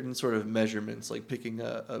certain sort of measurements, like picking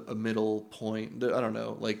a middle point. I don't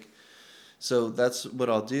know, like, so that's what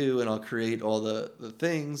I'll do, and I'll create all the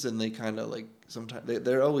things, and they kind of like sometimes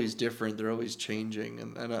they're always different, they're always changing,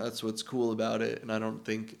 and that's what's cool about it. And I don't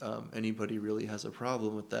think anybody really has a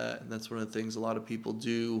problem with that. And that's one of the things a lot of people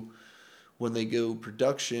do when they go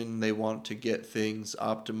production. They want to get things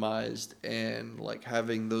optimized, and like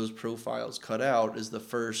having those profiles cut out is the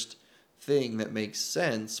first thing that makes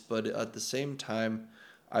sense. But at the same time,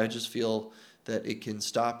 I just feel that it can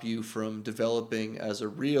stop you from developing as a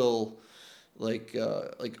real like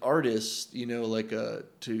artist,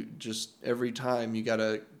 to just every time you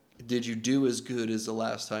gotta, did you do as good as the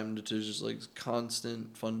last time, to just like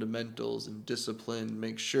constant fundamentals and discipline,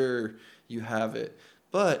 make sure you have it.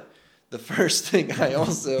 But the first thing I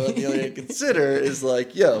also on the other hand consider is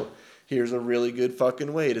like, yo, here's a really good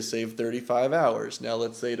fucking way to save 35 hours. Now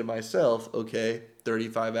let's say to myself, okay,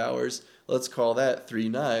 35 hours, let's call that 3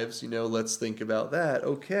 knives, let's think about that.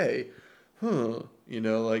 Okay.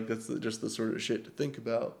 Like that's just the sort of shit to think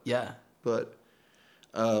about. Yeah. But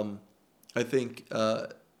I think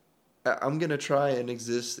I'm gonna try and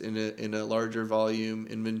exist in a larger volume,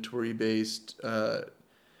 inventory based,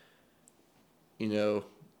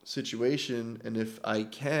 situation, and if I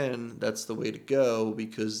can, that's the way to go,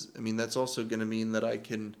 because I mean that's also gonna mean that I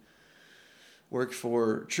can work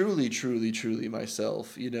for truly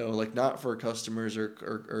myself, like not for customers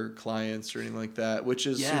or clients or anything like that, which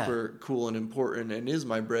is super cool and important and is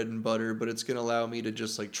my bread and butter, but it's going to allow me to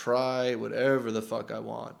just like try whatever the fuck I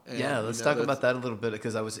want. And, let's talk about that a little bit,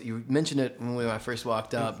 because you mentioned it when I first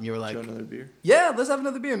walked up, and you were like, "Do you want another beer?" Yeah, let's have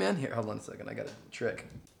another beer, man. Here, hold on a second. I got a trick.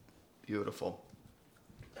 Beautiful.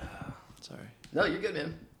 Sorry. No, you're good,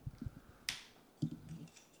 man.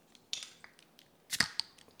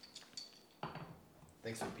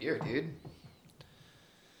 Thanks for the beer, dude.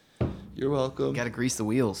 You're welcome. You gotta grease the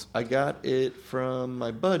wheels. I got it from my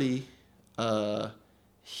buddy.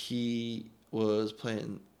 He was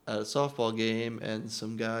playing at a softball game, and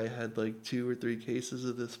some guy had like 2 or 3 cases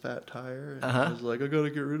of this fat tire. And I was like, I gotta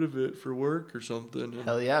get rid of it for work or something. And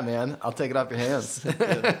Hell yeah, man. I'll take it off your hands.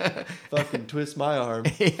 fucking twist my arm.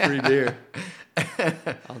 Yeah. Free beer.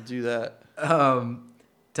 I'll do that.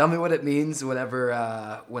 Tell me what it means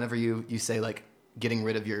whenever you say like getting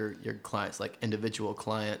rid of your clients, like individual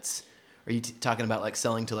clients. Are you talking about like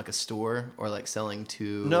selling to like a store or like selling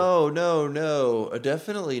to? No,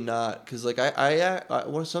 definitely not. Because like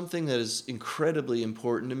something that is incredibly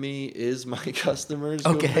important to me is my customers.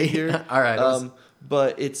 Go Okay, figure. all right.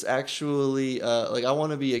 But it's actually like I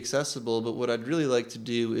want to be accessible. But what I'd really like to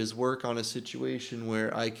do is work on a situation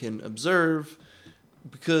where I can observe,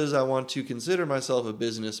 because I want to consider myself a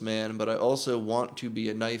businessman, but I also want to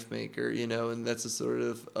be a knife maker. And that's a sort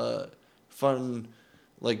of fun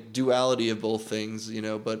like duality of both things,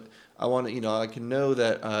 but I want to, I can know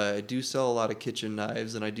that I do sell a lot of kitchen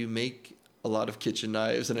knives, and I do make a lot of kitchen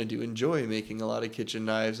knives, and I do enjoy making a lot of kitchen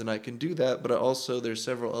knives, and I can do that, but there's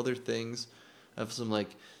several other things. I have some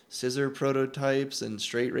like scissor prototypes and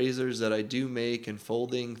straight razors that I do make, and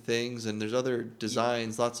folding things, and there's other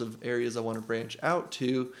designs, lots of areas I want to branch out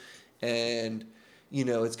to, and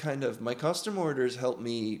it's kind of my custom orders help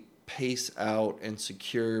me pace out and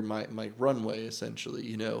secure my runway, essentially,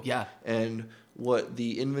 Yeah. And what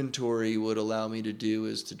the inventory would allow me to do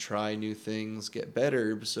is to try new things, get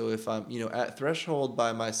better. So if I'm, at threshold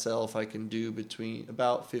by myself, I can do between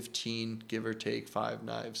about 15, give or take 5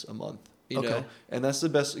 knives a month, Okay. and that's the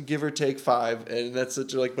best, give or take 5. And that's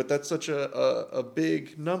but that's such a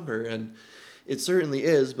big number. And it certainly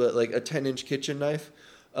is, but like a 10-inch kitchen knife,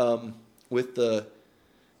 with the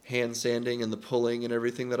hand sanding and the pulling and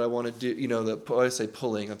everything that I want to do. When I say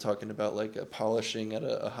pulling, I'm talking about like a polishing at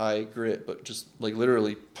a high grit, but just like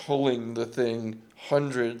literally pulling the thing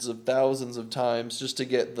hundreds of thousands of times just to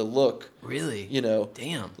get the look. Really?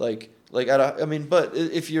 Damn. But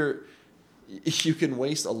if you can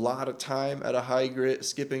waste a lot of time at a high grit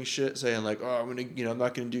skipping shit, saying like, oh, I'm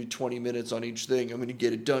not gonna do 20 minutes on each thing. I'm gonna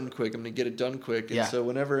get it done quick. And so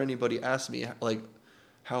whenever anybody asks me like,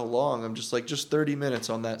 how long, I'm just like, just 30 minutes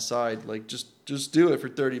on that side, like just do it for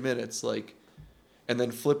 30 minutes, like, and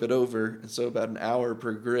then flip it over, and so about an hour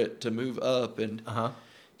per grit to move up. And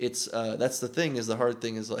it's that's the thing, is the hard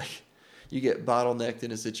thing is like you get bottlenecked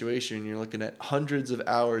in a situation and you're looking at hundreds of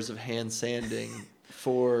hours of hand sanding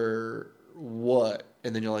for what?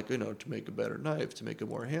 And then you're like, to make a better knife, to make a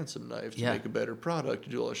more handsome knife, to make a better product, to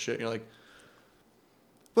do all this shit, and you're like,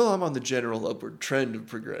 well, I'm on the general upward trend of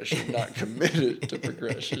progression, not committed to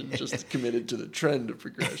progression, just committed to the trend of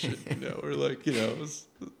progression, or like, it's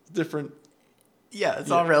different. Yeah,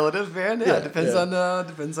 it's all relative, man. Yeah, depends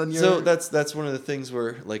on your. So that's one of the things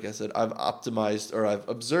where, like I said, I've optimized, or I've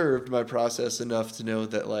observed my process enough to know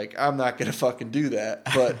that like I'm not gonna fucking do that,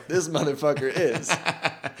 but this motherfucker is,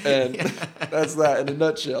 and that's that in a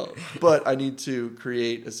nutshell. But I need to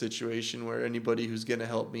create a situation where anybody who's gonna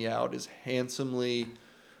help me out is handsomely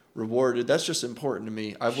rewarded. That's just important to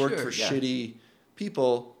me. I've worked for shitty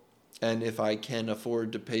people, and if I can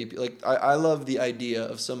afford to pay, like I love the idea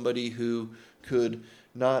of somebody who could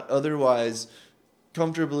not otherwise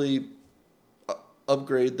comfortably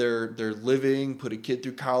upgrade their living, put a kid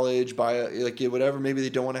through college, buy whatever. Maybe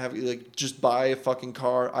they don't want to have, like, just buy a fucking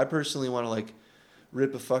car. I personally want to like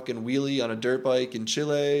rip a fucking wheelie on a dirt bike in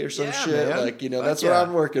Chile or some shit. Man. Like, that's what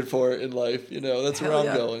I'm working for in life. That's where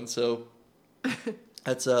I'm going. So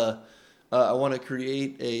that's I want to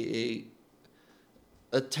create a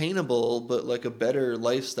attainable but like a better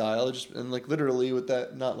lifestyle, just, and like literally with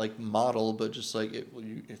that, not like model, but just like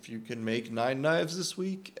if you can make 9 knives this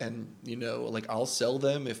week, and like I'll sell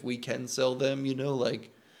them if we can sell them, like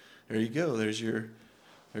there you go, there's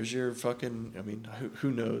your fucking, I mean,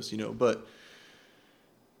 who knows, but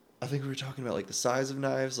I think we were talking about like the size of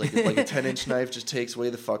knives, like a 10-inch knife just takes way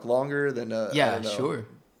the fuck longer than I don't know. Sure.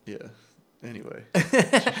 Yeah. Anyway.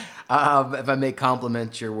 If I may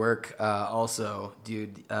compliment your work, also,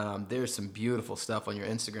 dude, there's some beautiful stuff on your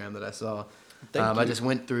Instagram that I saw. Thank you. I just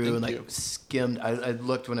went through Thank and you. skimmed. I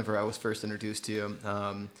looked whenever I was first introduced to you.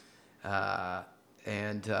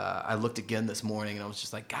 And I looked again this morning, and I was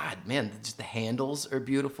just like, God, man, just the handles are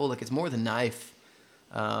beautiful. Like, it's more than knife,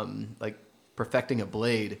 like perfecting a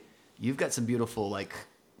blade. You've got some beautiful, like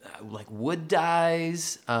wood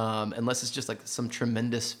dyes, unless it's just like some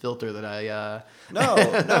tremendous filter that I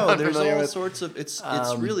no there's all sorts of, it's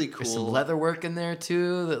really cool. There's some leather work in there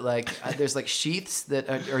too, that like there's like sheaths that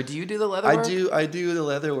or do you do the leather work? I do the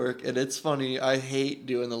leather work, and it's funny, I hate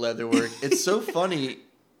doing the leather work. It's so funny.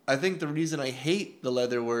 I think the reason I hate the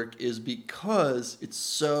leather work is because it's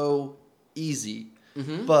so easy.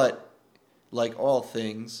 But like all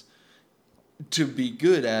things, to be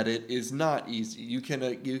good at it is not easy. You can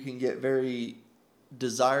get very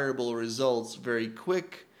desirable results very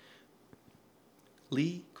quick.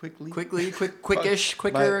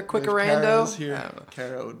 quickerando. Here,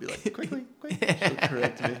 Kara would be like, quickly, quick. She'll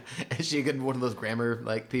correct me. Is she one of those grammar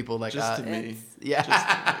like people like just to me? Yeah,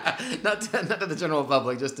 just to me. not to the general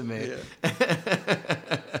public, just to me. Yeah.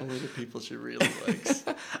 Only the people she really likes.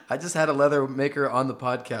 I just had a leather maker on the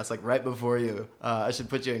podcast like right before you. I should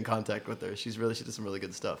put you in contact with her. She does some really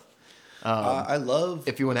good stuff. I love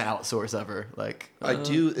if you want to outsource ever. Like I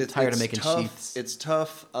do. It's tired of making tough. sheaths. It's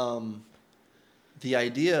tough. The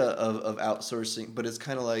idea of outsourcing, but it's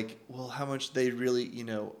kind of like, well, how much they really,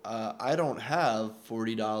 I don't have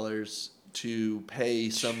 $40 to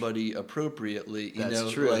pay somebody appropriately.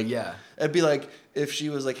 That's true. Like, yeah. It'd be like if she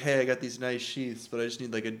was like, hey, I got these nice sheaths, but I just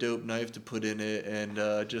need like a dope knife to put in it and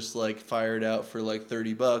just like fire it out for like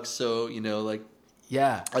 $30. So like,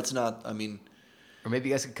 yeah, that's not. I mean. Or maybe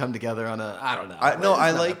you guys could come together on I don't know.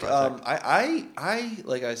 I like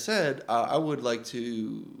I said, I would like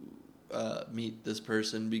to meet this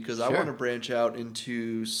person because I want to branch out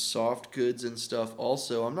into soft goods and stuff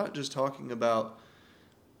also. I'm not just talking about,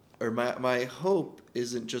 or my hope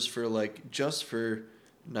isn't just for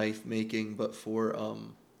knife making, but for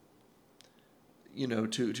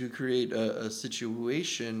to create a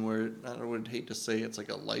situation where I would hate to say it's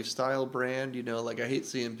like a lifestyle brand, like I hate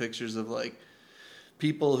seeing pictures of like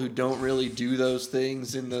people who don't really do those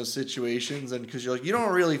things in those situations, and because you're like, you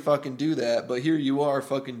don't really fucking do that, but here you are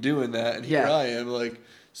fucking doing that, and here I am like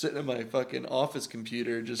sitting at my fucking office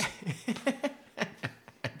computer just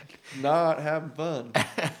not having fun.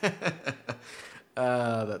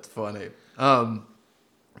 That's funny.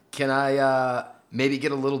 Can I maybe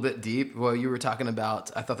get a little bit deep? Well, you were talking about,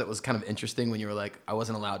 I thought that was kind of interesting when you were like, I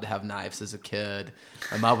wasn't allowed to have knives as a kid.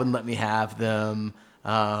 My mom wouldn't let me have them.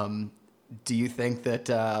 Do you think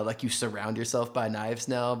that you surround yourself by knives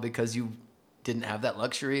now because you didn't have that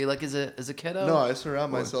luxury like as a kiddo? No, I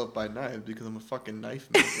surround myself by knives because I'm a fucking knife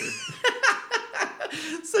maker.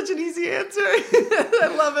 Such an easy answer.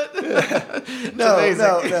 I love it. No. I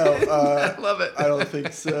love it. I don't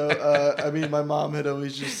think so. I mean, my mom had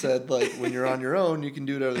always just said like, when you're on your own, you can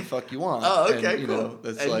do whatever the fuck you want. Oh, okay, cool.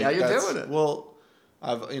 That's and like, now you're doing it. Well,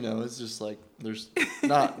 it's just like there's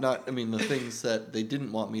not. I mean, the things that they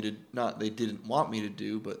didn't want me to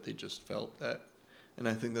do, but they just felt that, and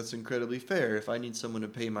I think that's incredibly fair. If I need someone to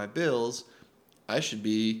pay my bills, I should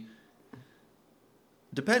be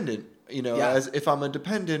dependent. As if I'm a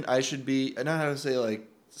dependent, I should be, not how to say like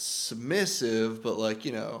submissive, but like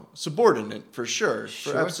subordinate for sure.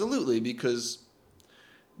 Absolutely, because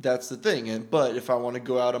that's the thing. But if I want to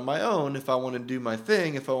go out on my own, if I want to do my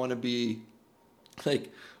thing, if I want to be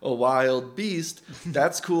like a wild beast,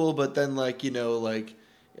 that's cool. But then if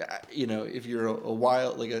you're a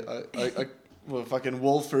wild, like a fucking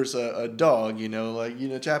wolf versus a dog,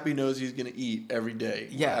 Chappie knows he's gonna eat every day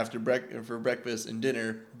for breakfast and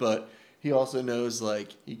dinner, but he also knows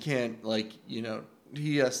he can't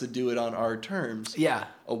he has to do it on our terms. Yeah,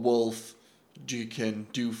 a wolf can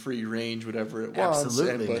do free range whatever it wants.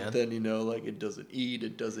 Absolutely, but then it doesn't eat.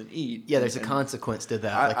 Yeah, there's a consequence to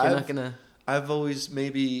that. You're not gonna. I've always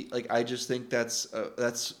I just think that's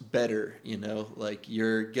better,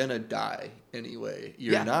 you're gonna die anyway.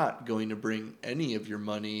 You're not going to bring any of your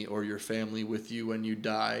money or your family with you when you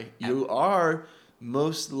die. You are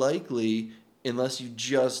most likely, unless you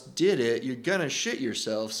just did it, you're gonna shit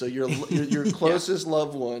yourself. So your closest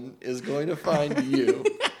loved one is going to find you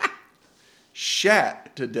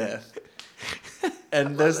shat to death.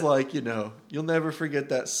 And there's you'll never forget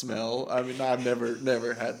that smell. I mean, I've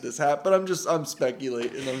never had this happen, but I'm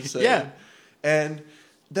speculating. I'm saying, and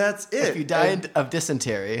that's it. If you die of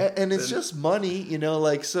dysentery, and it's just money,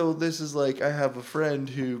 so this is I have a friend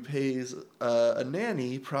who pays a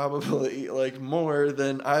nanny probably more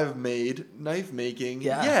than I've made knife making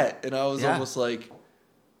yet, and I was almost like,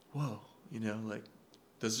 whoa,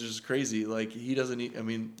 this is just crazy. He doesn't eat. I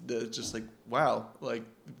mean, it's just wow.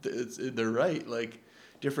 They're right.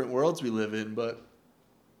 Different worlds we live in, but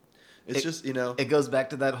it's just It goes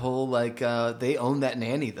back to that whole they own that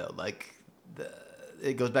nanny though.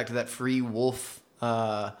 It goes back to that free wolf,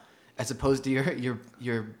 as opposed to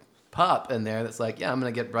your pup in there. That's I'm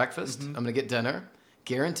gonna get breakfast. I'm gonna get dinner,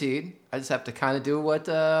 guaranteed. I just have to kind of do what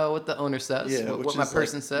the owner says, what my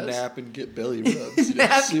person says. Nap and get belly rubs. It's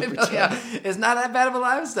not that bad of a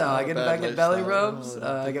lifestyle. I get belly rubs.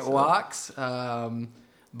 I get walks.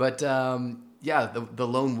 The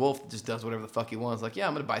lone wolf just does whatever the fuck he wants. I'm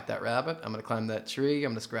gonna bite that rabbit. I'm gonna climb that tree.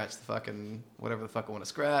 I'm gonna scratch the fucking whatever the fuck I want to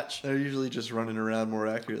scratch. They're usually just running around more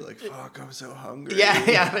accurate. Fuck, I'm so hungry.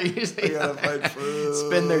 Yeah. They're usually I gotta find food.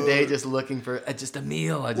 Spend their day just looking for just a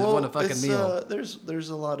meal. I just want a fucking meal. There's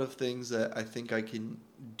a lot of things that I think I can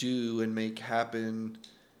do and make happen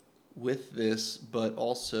with this, but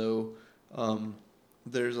also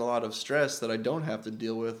there's a lot of stress that I don't have to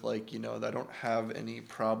deal with. Like, I don't have any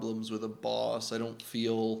problems with a boss. I don't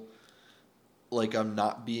feel like I'm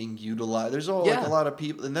not being utilized. There's like a lot of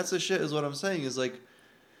people, and that's the shit is what I'm saying is like,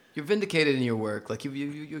 you're vindicated in your work. Like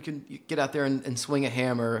you can get out there and swing a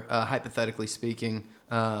hammer, hypothetically speaking,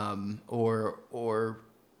 or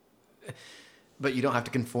but you don't have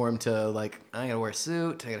to conform to like I gotta wear a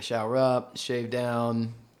suit, I gotta shower up, shave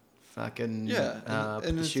down, fucking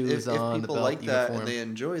put the shoes on, if people the belt, like that uniform. and they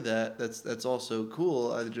enjoy that, that's also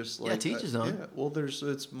cool. I just like teach his own. Yeah, well,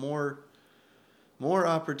 it's more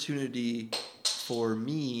opportunity for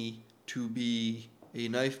me to be a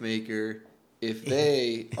knife maker if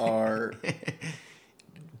they are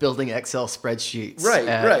building Excel spreadsheets. Right.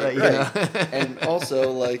 Know? And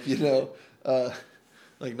also, like,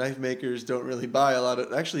 like knife makers don't really buy a lot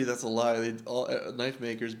of. Actually, that's a lie. Knife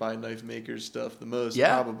makers buy knife makers stuff the most.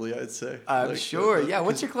 Yeah. Probably, I'd say. I'm like, sure.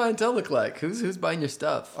 What's your clientele look like? Who's buying your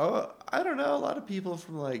stuff? I don't know. A lot of people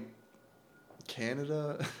from like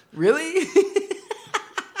Canada. Really?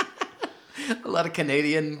 A lot of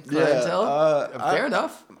Canadian clientele. Fair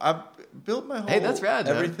enough. I built my whole that's rad,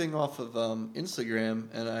 everything off of Instagram,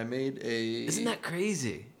 and I made a. Isn't that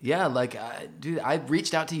crazy? Yeah, like, dude, I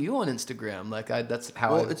reached out to you on Instagram. Like, that's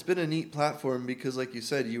how. Well, it's been a neat platform because, like you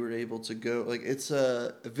said, you were able to go. Like, it's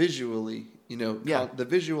visually, the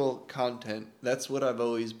visual content. That's what I've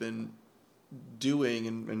always been doing,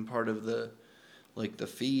 and part of the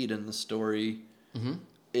feed and the story. Mm-hmm.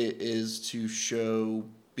 It is to show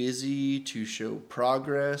busy, to show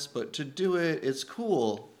progress, but to do it, it's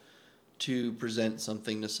cool to present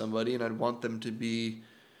something to somebody, and I'd want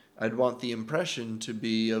the impression to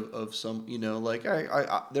be of some, like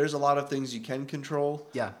I there's a lot of things you can control.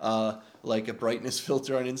 Yeah. Like a brightness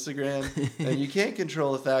filter on Instagram, and you can't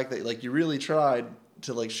control the fact that like you really tried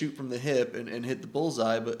to like shoot from the hip and hit the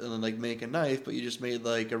bullseye, and then like make a knife, but you just made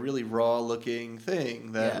like a really raw looking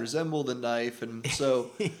thing that resembled a knife, and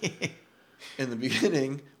so in the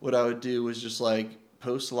beginning, what I would do was just like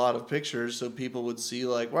post a lot of pictures so people would see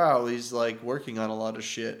like, wow, he's like working on a lot of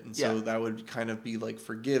shit, and so that would kind of be like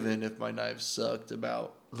forgiven if my knife sucked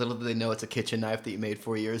about. Little do they know it's a kitchen knife that you made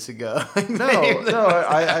 4 years ago. No,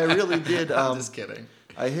 I really did. I'm just kidding.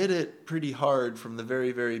 I hit it pretty hard from the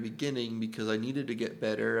very, very beginning because I needed to get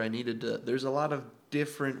better. There's a lot of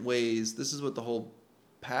different ways. This is what the whole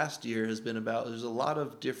past year has been about. There's a lot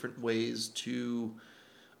of different ways to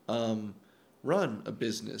run a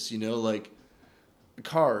business, like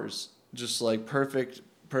cars, just like perfect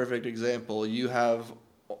example. You have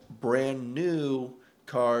brand new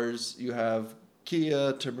cars, you have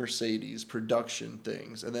Kia to Mercedes production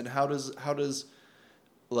things, and then how does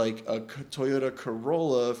like a Toyota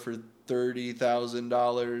Corolla for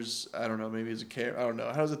 $30,000, I don't know, maybe it's I don't know,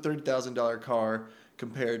 how does a $30,000 car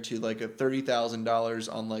compare to like a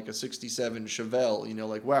 $30,000 on like a 67 Chevelle?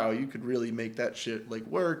 Like, wow, you could really make that shit like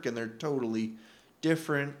work, and they're totally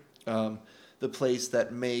different. The place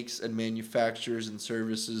that makes and manufactures and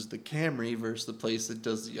services the Camry versus the place that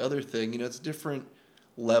does the other thing, it's different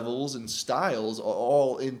levels and styles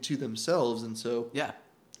all into themselves, and so you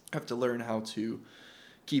have to learn how to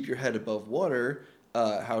keep your head above water,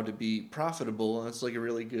 how to be profitable. And it's like a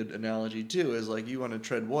really good analogy too, is like you want to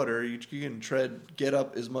tread water, you can get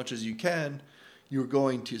up as much as you can. You're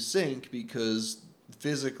going to sink because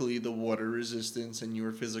physically the water resistance and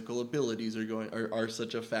your physical abilities are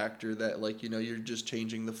such a factor that like you're just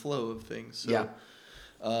changing the flow of things. So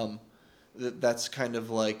that's kind of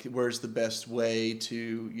like where's the best way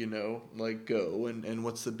to like go, and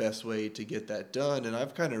what's the best way to get that done. And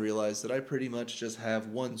I've kind of realized that I pretty much just have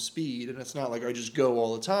one speed, and it's not like I just go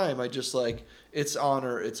all the time. I just like it's on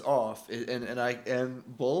or it's off,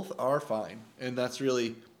 and both are fine, and that's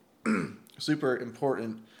really super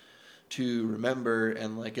important to remember.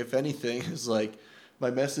 And like if anything is like my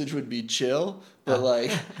message would be chill, but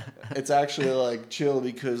like it's actually like chill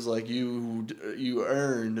because like you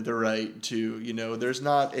earned the right to there's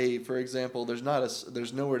not for example there's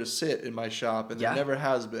nowhere to sit in my shop, and there never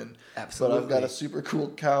has been. Absolutely. But I've got a super cool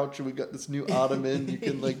couch, and we got this new ottoman. You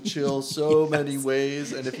can like chill so many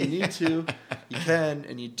ways, and if you need to you can,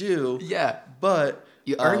 and you do. But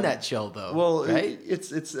you earn that chill though. Well, right?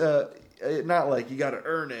 It's not like you got to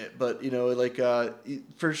earn it, but like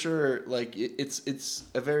for sure, like it's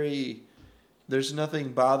a very. There's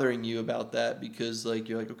nothing bothering you about that because like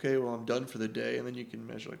you're like, okay, well I'm done for the day, and then you can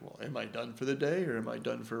measure like, well, am I done for the day or am I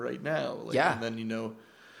done for right now? Like, and then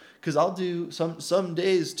because I'll do some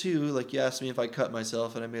days too. Like you asked me if I cut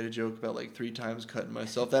myself, and I made a joke about like 3 times cutting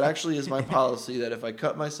myself. That actually is my policy. That if I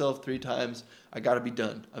cut myself 3 times, I got to be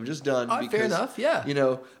done. I'm just done. Oh, because, fair enough. Yeah. You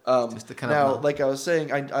know. Just to kind now, of like I was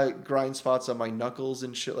saying, I grind spots on my knuckles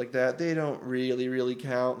and shit like that. They don't really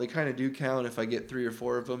count. They kind of do count if I get 3 or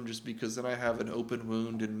 4 of them, just because then I have an open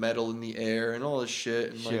wound and metal in the air and all this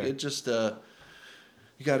shit. And Sure. like it just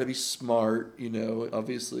you got to be smart. You know,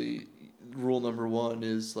 obviously. Rule number 1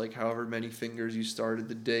 is like however many fingers you started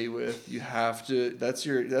the day with, you have to. That's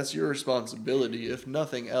your responsibility. If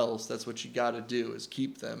nothing else, that's what you got to do is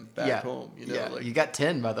keep them back home. You know, yeah. like You got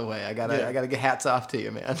 10, by the way. I gotta get hats off to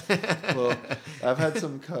you, man. well, I've had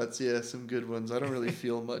some cuts, some good ones. I don't really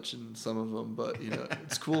feel much in some of them, but you know,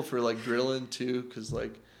 it's cool for like drilling too, because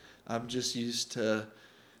like I'm just used to.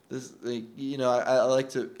 This, like, you know,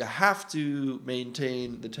 I have to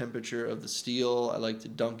maintain the temperature of the steel. I like to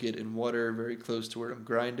dunk it in water very close to where I'm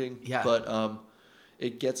grinding. Yeah. But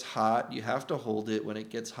it gets hot. You have to hold it when it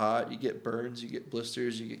gets hot. You get burns, you get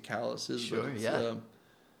blisters, you get calluses. Sure, but yeah.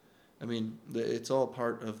 I mean, it's all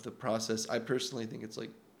part of the process. I personally think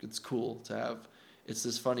it's cool to have. It's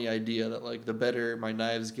this funny idea that like the better my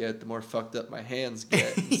knives get, the more fucked up my hands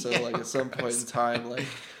get. And so like at some point in time, like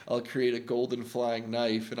I'll create a golden flying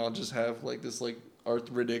knife and I'll just have like this like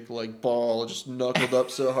arthritic like ball just knuckled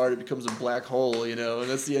up so hard it becomes a black hole, you know, and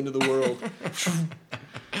that's the end of the world.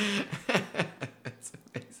 That's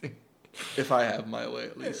amazing. If I have my way,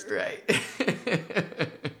 at least. Right.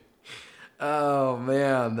 Oh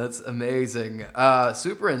man, that's amazing.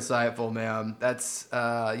 Super insightful, man. That's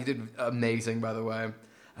you did amazing, by the way.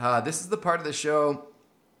 This is the part of the show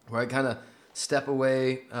where I kind of step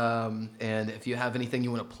away, and if you have anything you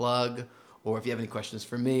want to plug, or if you have any questions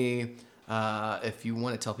for me, if you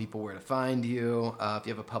want to tell people where to find you, if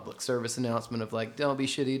you have a public service announcement of like, don't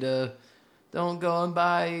go and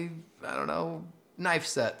buy, I don't know, knife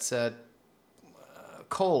sets at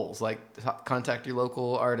Kohl's, like contact your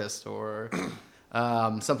local artist or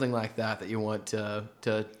something like that you want to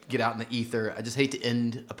get out in the ether. I just hate to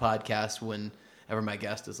end a podcast whenever my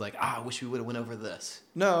guest is like, I wish we would have went over this.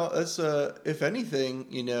 No, that's if anything,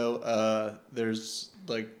 you know, there's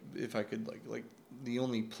like if I could like the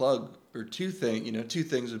only plug or two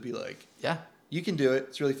things would be like, yeah, you can do it.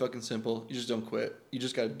 It's really fucking simple. You just don't quit. You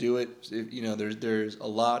just got to do it. You know, there's a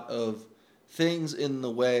lot of things in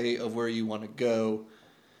the way of where you want to go.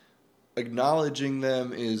 Acknowledging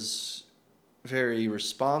them is very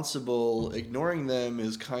responsible. Ignoring them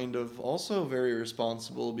is kind of also very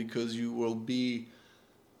responsible, because you will be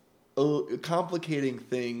complicating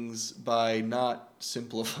things by not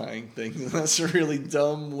simplifying things. That's a really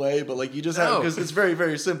dumb way, but like you just have, because it's very,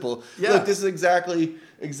 very simple. Yeah. Look, this is exactly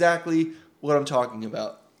what I'm talking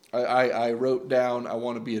about. I wrote down I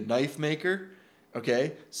want to be a knife maker.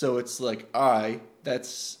 Okay, so it's like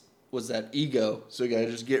was that ego, so you gotta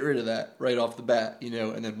just get rid of that right off the bat, you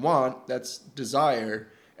know, and then want, that's desire,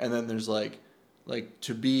 and then there's like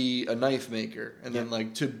to be a knife maker, and then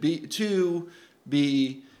like to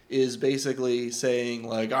be is basically saying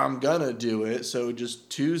like I'm gonna do it, so just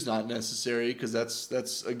two's not necessary, because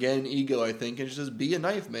that's again ego, I think, and it's just be a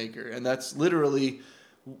knife maker, and that's literally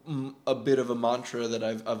a bit of a mantra that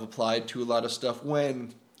I've applied to a lot of stuff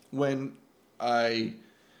when I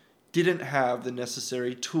didn't have the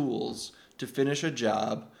necessary tools to finish a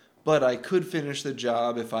job, but I could finish the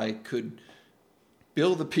job if I could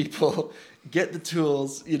bill the people, get the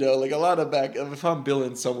tools, you know, like a lot of if I'm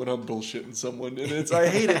billing someone, I'm bullshitting someone, and I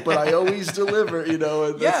hate it, but I always deliver, you know,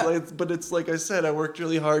 and but it's like I said, I worked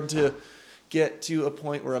really hard to get to a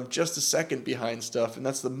point where I'm just a second behind stuff, and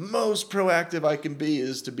that's the most proactive I can be,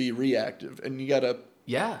 is to be reactive, and you gotta,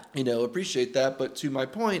 you know, appreciate that, but to my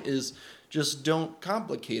point is, just don't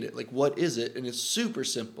complicate it. Like, what is it? And it's super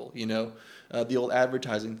simple, you know. The old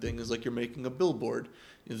advertising thing is like you're making a billboard.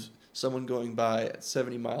 If someone going by at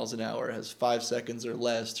 70 miles an hour has 5 seconds or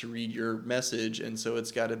less to read your message, and so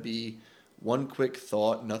it's got to be one quick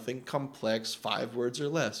thought, nothing complex, 5 words or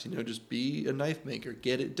less. You know, just be a knife maker.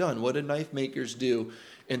 Get it done. What do knife makers do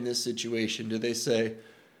in this situation? Do they say,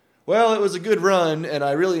 well, it was a good run, and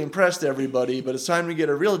I really impressed everybody, but it's time to get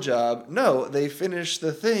a real job? No, they finish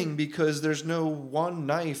the thing, because there's no one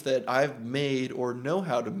knife that I've made or know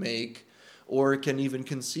how to make or can even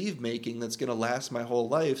conceive making that's going to last my whole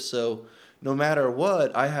life. So no matter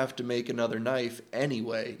what, I have to make another knife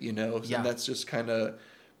anyway, you know? Yeah. And that's just kind of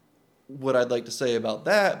what I'd like to say about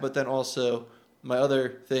that. But then also my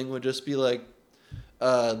other thing would just be like,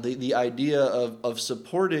 the idea of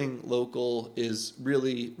supporting local is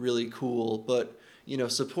really, really cool, but you know,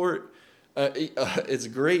 support, it's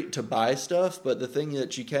great to buy stuff, but the thing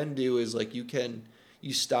that you can do is like you can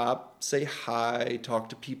you stop, say hi, talk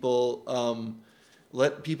to people,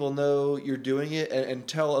 let people know you're doing it, and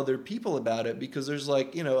tell other people about it, because there's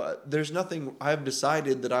like, there's nothing. I've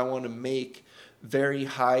decided that I want to make very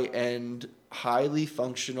high end, highly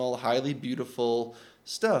functional, highly beautiful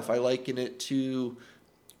stuff. I liken it to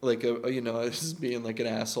like this is being like an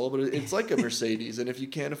asshole, but it's like a Mercedes. And if you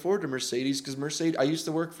can't afford a Mercedes, because Mercedes, I used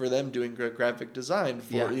to work for them doing graphic design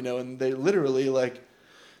for, and they literally like,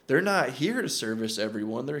 they're not here to service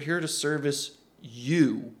everyone. They're here to service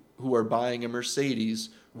you who are buying a Mercedes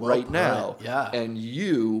right now. Yeah. And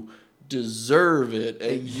you deserve it.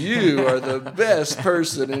 And you are the best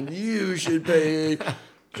person, and you should pay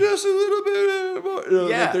just a little bit more.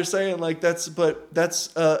 Like they're saying, like, that's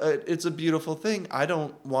it's a beautiful thing. I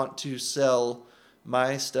don't want to sell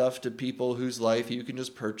my stuff to people whose life you can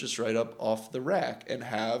just purchase right up off the rack and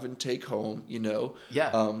have and take home,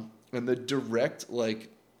 Yeah. And the direct, like,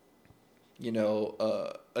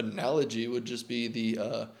 analogy would just be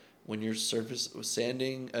the when you're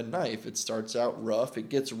sanding a knife, it starts out rough, it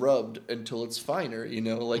gets rubbed until it's finer, and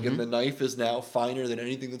the knife is now finer than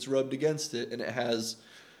anything that's rubbed against it, and it has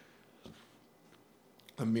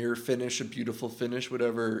a mirror finish, a beautiful finish,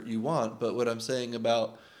 whatever you want. But what I'm saying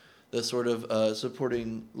about the sort of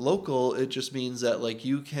supporting local, it just means that like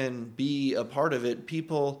you can be a part of it.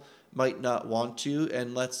 People might not want to,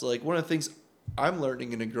 and that's like one of the things I'm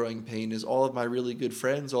learning in a growing pain is all of my really good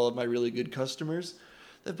friends, all of my really good customers,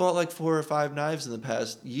 they bought like 4 or 5 knives in the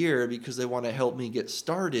past year because they want to help me get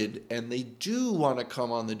started, and they do want to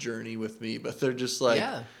come on the journey with me, but they're just like,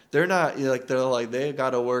 they're not like, they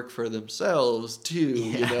got to work for themselves too,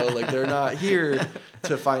 like they're not here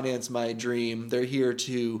to finance my dream. They're here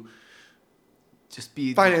to just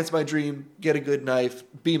finance my dream, get a good knife,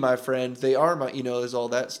 be my friend. They are my, there's all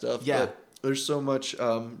that stuff. Yeah. But there's so much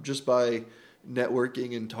just by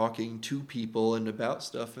networking and talking to people and about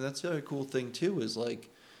stuff. And that's the other cool thing too, is like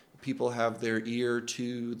people have their ear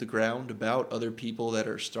to the ground about other people that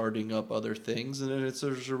are starting up other things. And then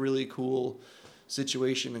there's a really cool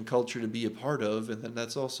situation and culture to be a part of. And then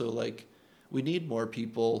that's also like, we need more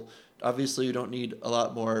people. Obviously, you don't need a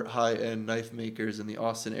lot more high-end knife makers in the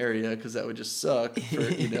Austin area, because that would just suck for,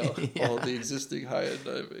 all the existing high-end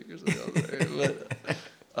knife makers in the Austin area.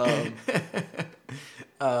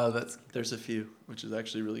 But there's a few, which is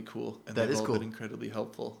actually really cool. And they've all been incredibly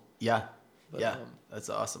helpful. Yeah. But, that's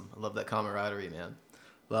awesome. I love that camaraderie, man.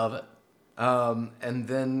 Love it. And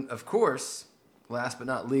then, of course, last but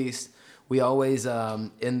not least, we always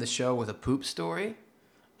end the show with a poop story.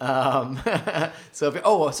 So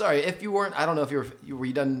if you weren't, I don't know if were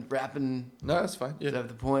you done rapping? No, that's fine. Yeah. At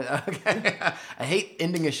the point. Okay. I hate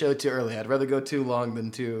ending a show too early. I'd rather go too long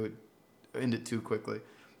than to end it too quickly.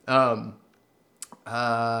 Have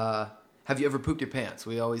you ever pooped your pants?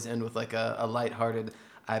 We always end with like a lighthearted,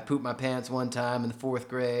 I pooped my pants one time in the 4th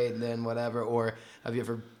grade and then whatever. Or have you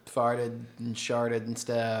ever farted and sharted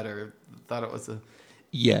instead, or thought it was a...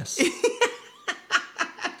 Yes.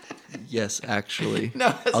 Yes, actually.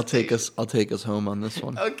 No, I'll take us home on this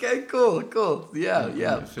one. Okay, cool.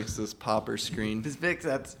 Yeah. Fix this popper screen. Just fix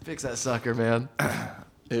that sucker, man.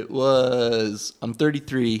 I'm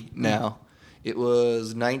 33 now. It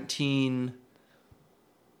was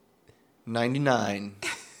 1999. It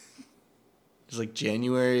was like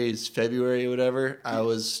January, February, whatever. I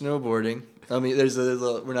was snowboarding. I mean,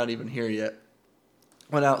 we're not even here yet.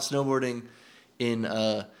 Went out snowboarding in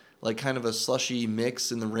like kind of a slushy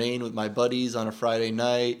mix in the rain with my buddies on a Friday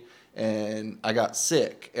night, and I got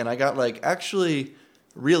sick. And I got like actually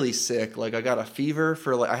really sick. Like I got a fever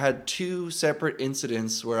I had 2 separate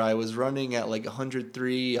incidents where I was running at like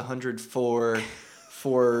 103, 104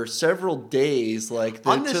 for several days. Like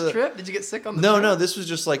on this trip, did you get sick on the trip? No, this was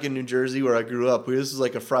just like in New Jersey where I grew up. This was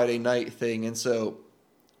like a Friday night thing, and so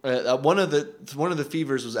one of the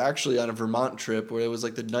fevers was actually on a Vermont trip where it was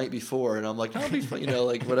like the night before, and I'm like, I'll be fine,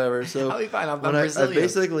 like whatever. So I'll be fine. I'm Brazilian. I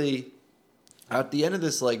basically, at the end of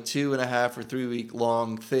this like 2.5 or 3 week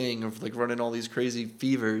long thing of like running all these crazy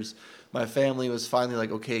fevers, my family was finally like,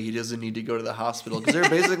 okay, he doesn't need to go to the hospital, because they're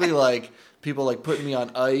basically like people like putting me on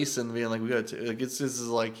ice and being like, we got to like this is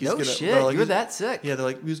like he's gonna shit, like, you're that sick. Yeah, they're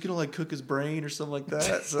like, he was gonna like cook his brain or something like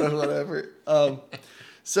that. So whatever.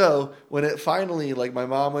 So when it finally, like, my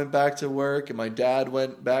mom went back to work and my dad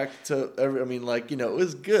went back to, it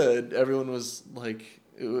was good. Everyone was like,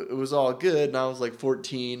 it was all good. And I was like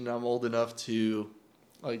 14 and I'm old enough to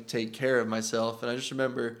like take care of myself. And I just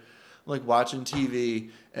remember like watching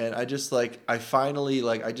TV, and I just like, I finally,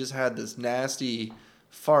 like, I just had this nasty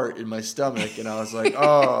fart in my stomach, and I was like,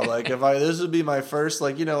 oh, like this would be my first,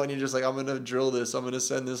 like, you know, and you're just like, I'm gonna drill this, I'm gonna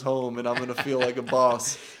send this home, and I'm gonna feel like a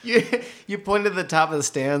boss. You pointed to the top of the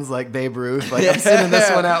stands like Babe Ruth, like I'm sending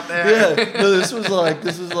this one out there. Yeah, no, this was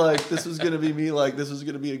gonna be me, like this was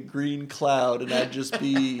gonna be a green cloud, and I'd just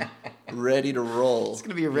be ready to roll. It's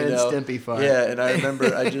gonna be a Ren Stimpy fart. Yeah, and I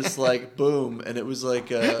remember I just like boom, and it was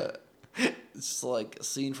like it's like a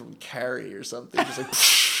scene from Carrie or something, just like.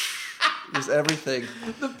 Just everything.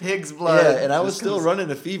 The pig's blood. Yeah, and I was still running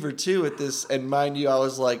a fever too at this. And mind you, I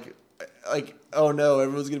was like, oh no,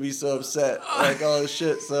 everyone's gonna be so upset. Like, oh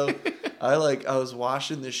shit. So I was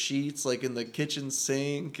washing the sheets like in the kitchen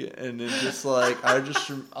sink, and then just like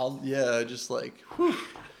whew.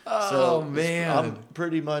 Oh so, man. I'm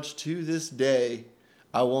pretty much to this day,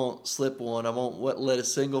 I won't slip one. I won't let a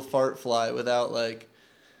single fart fly without like.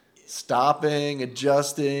 Stopping,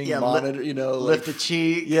 adjusting, monitor, you know, lift the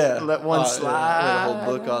cheek, let one slide. I read a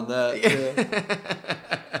whole book on that.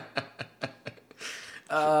 Yeah.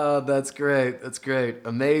 Oh, that's great. That's great.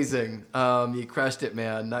 Amazing. You crushed it,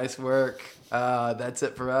 man. Nice work. That's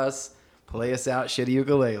it for us. Play us out, Shitty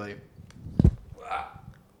Ukulele. Wow.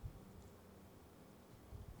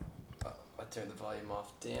 Oh, I turned the volume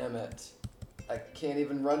off. Damn it. I can't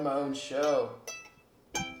even run my own show.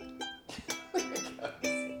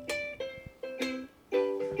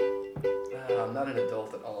 I'm not an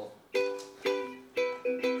adult at all.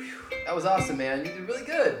 Whew. That was awesome, man. You did really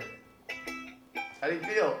good. How do you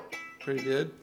feel? Pretty good.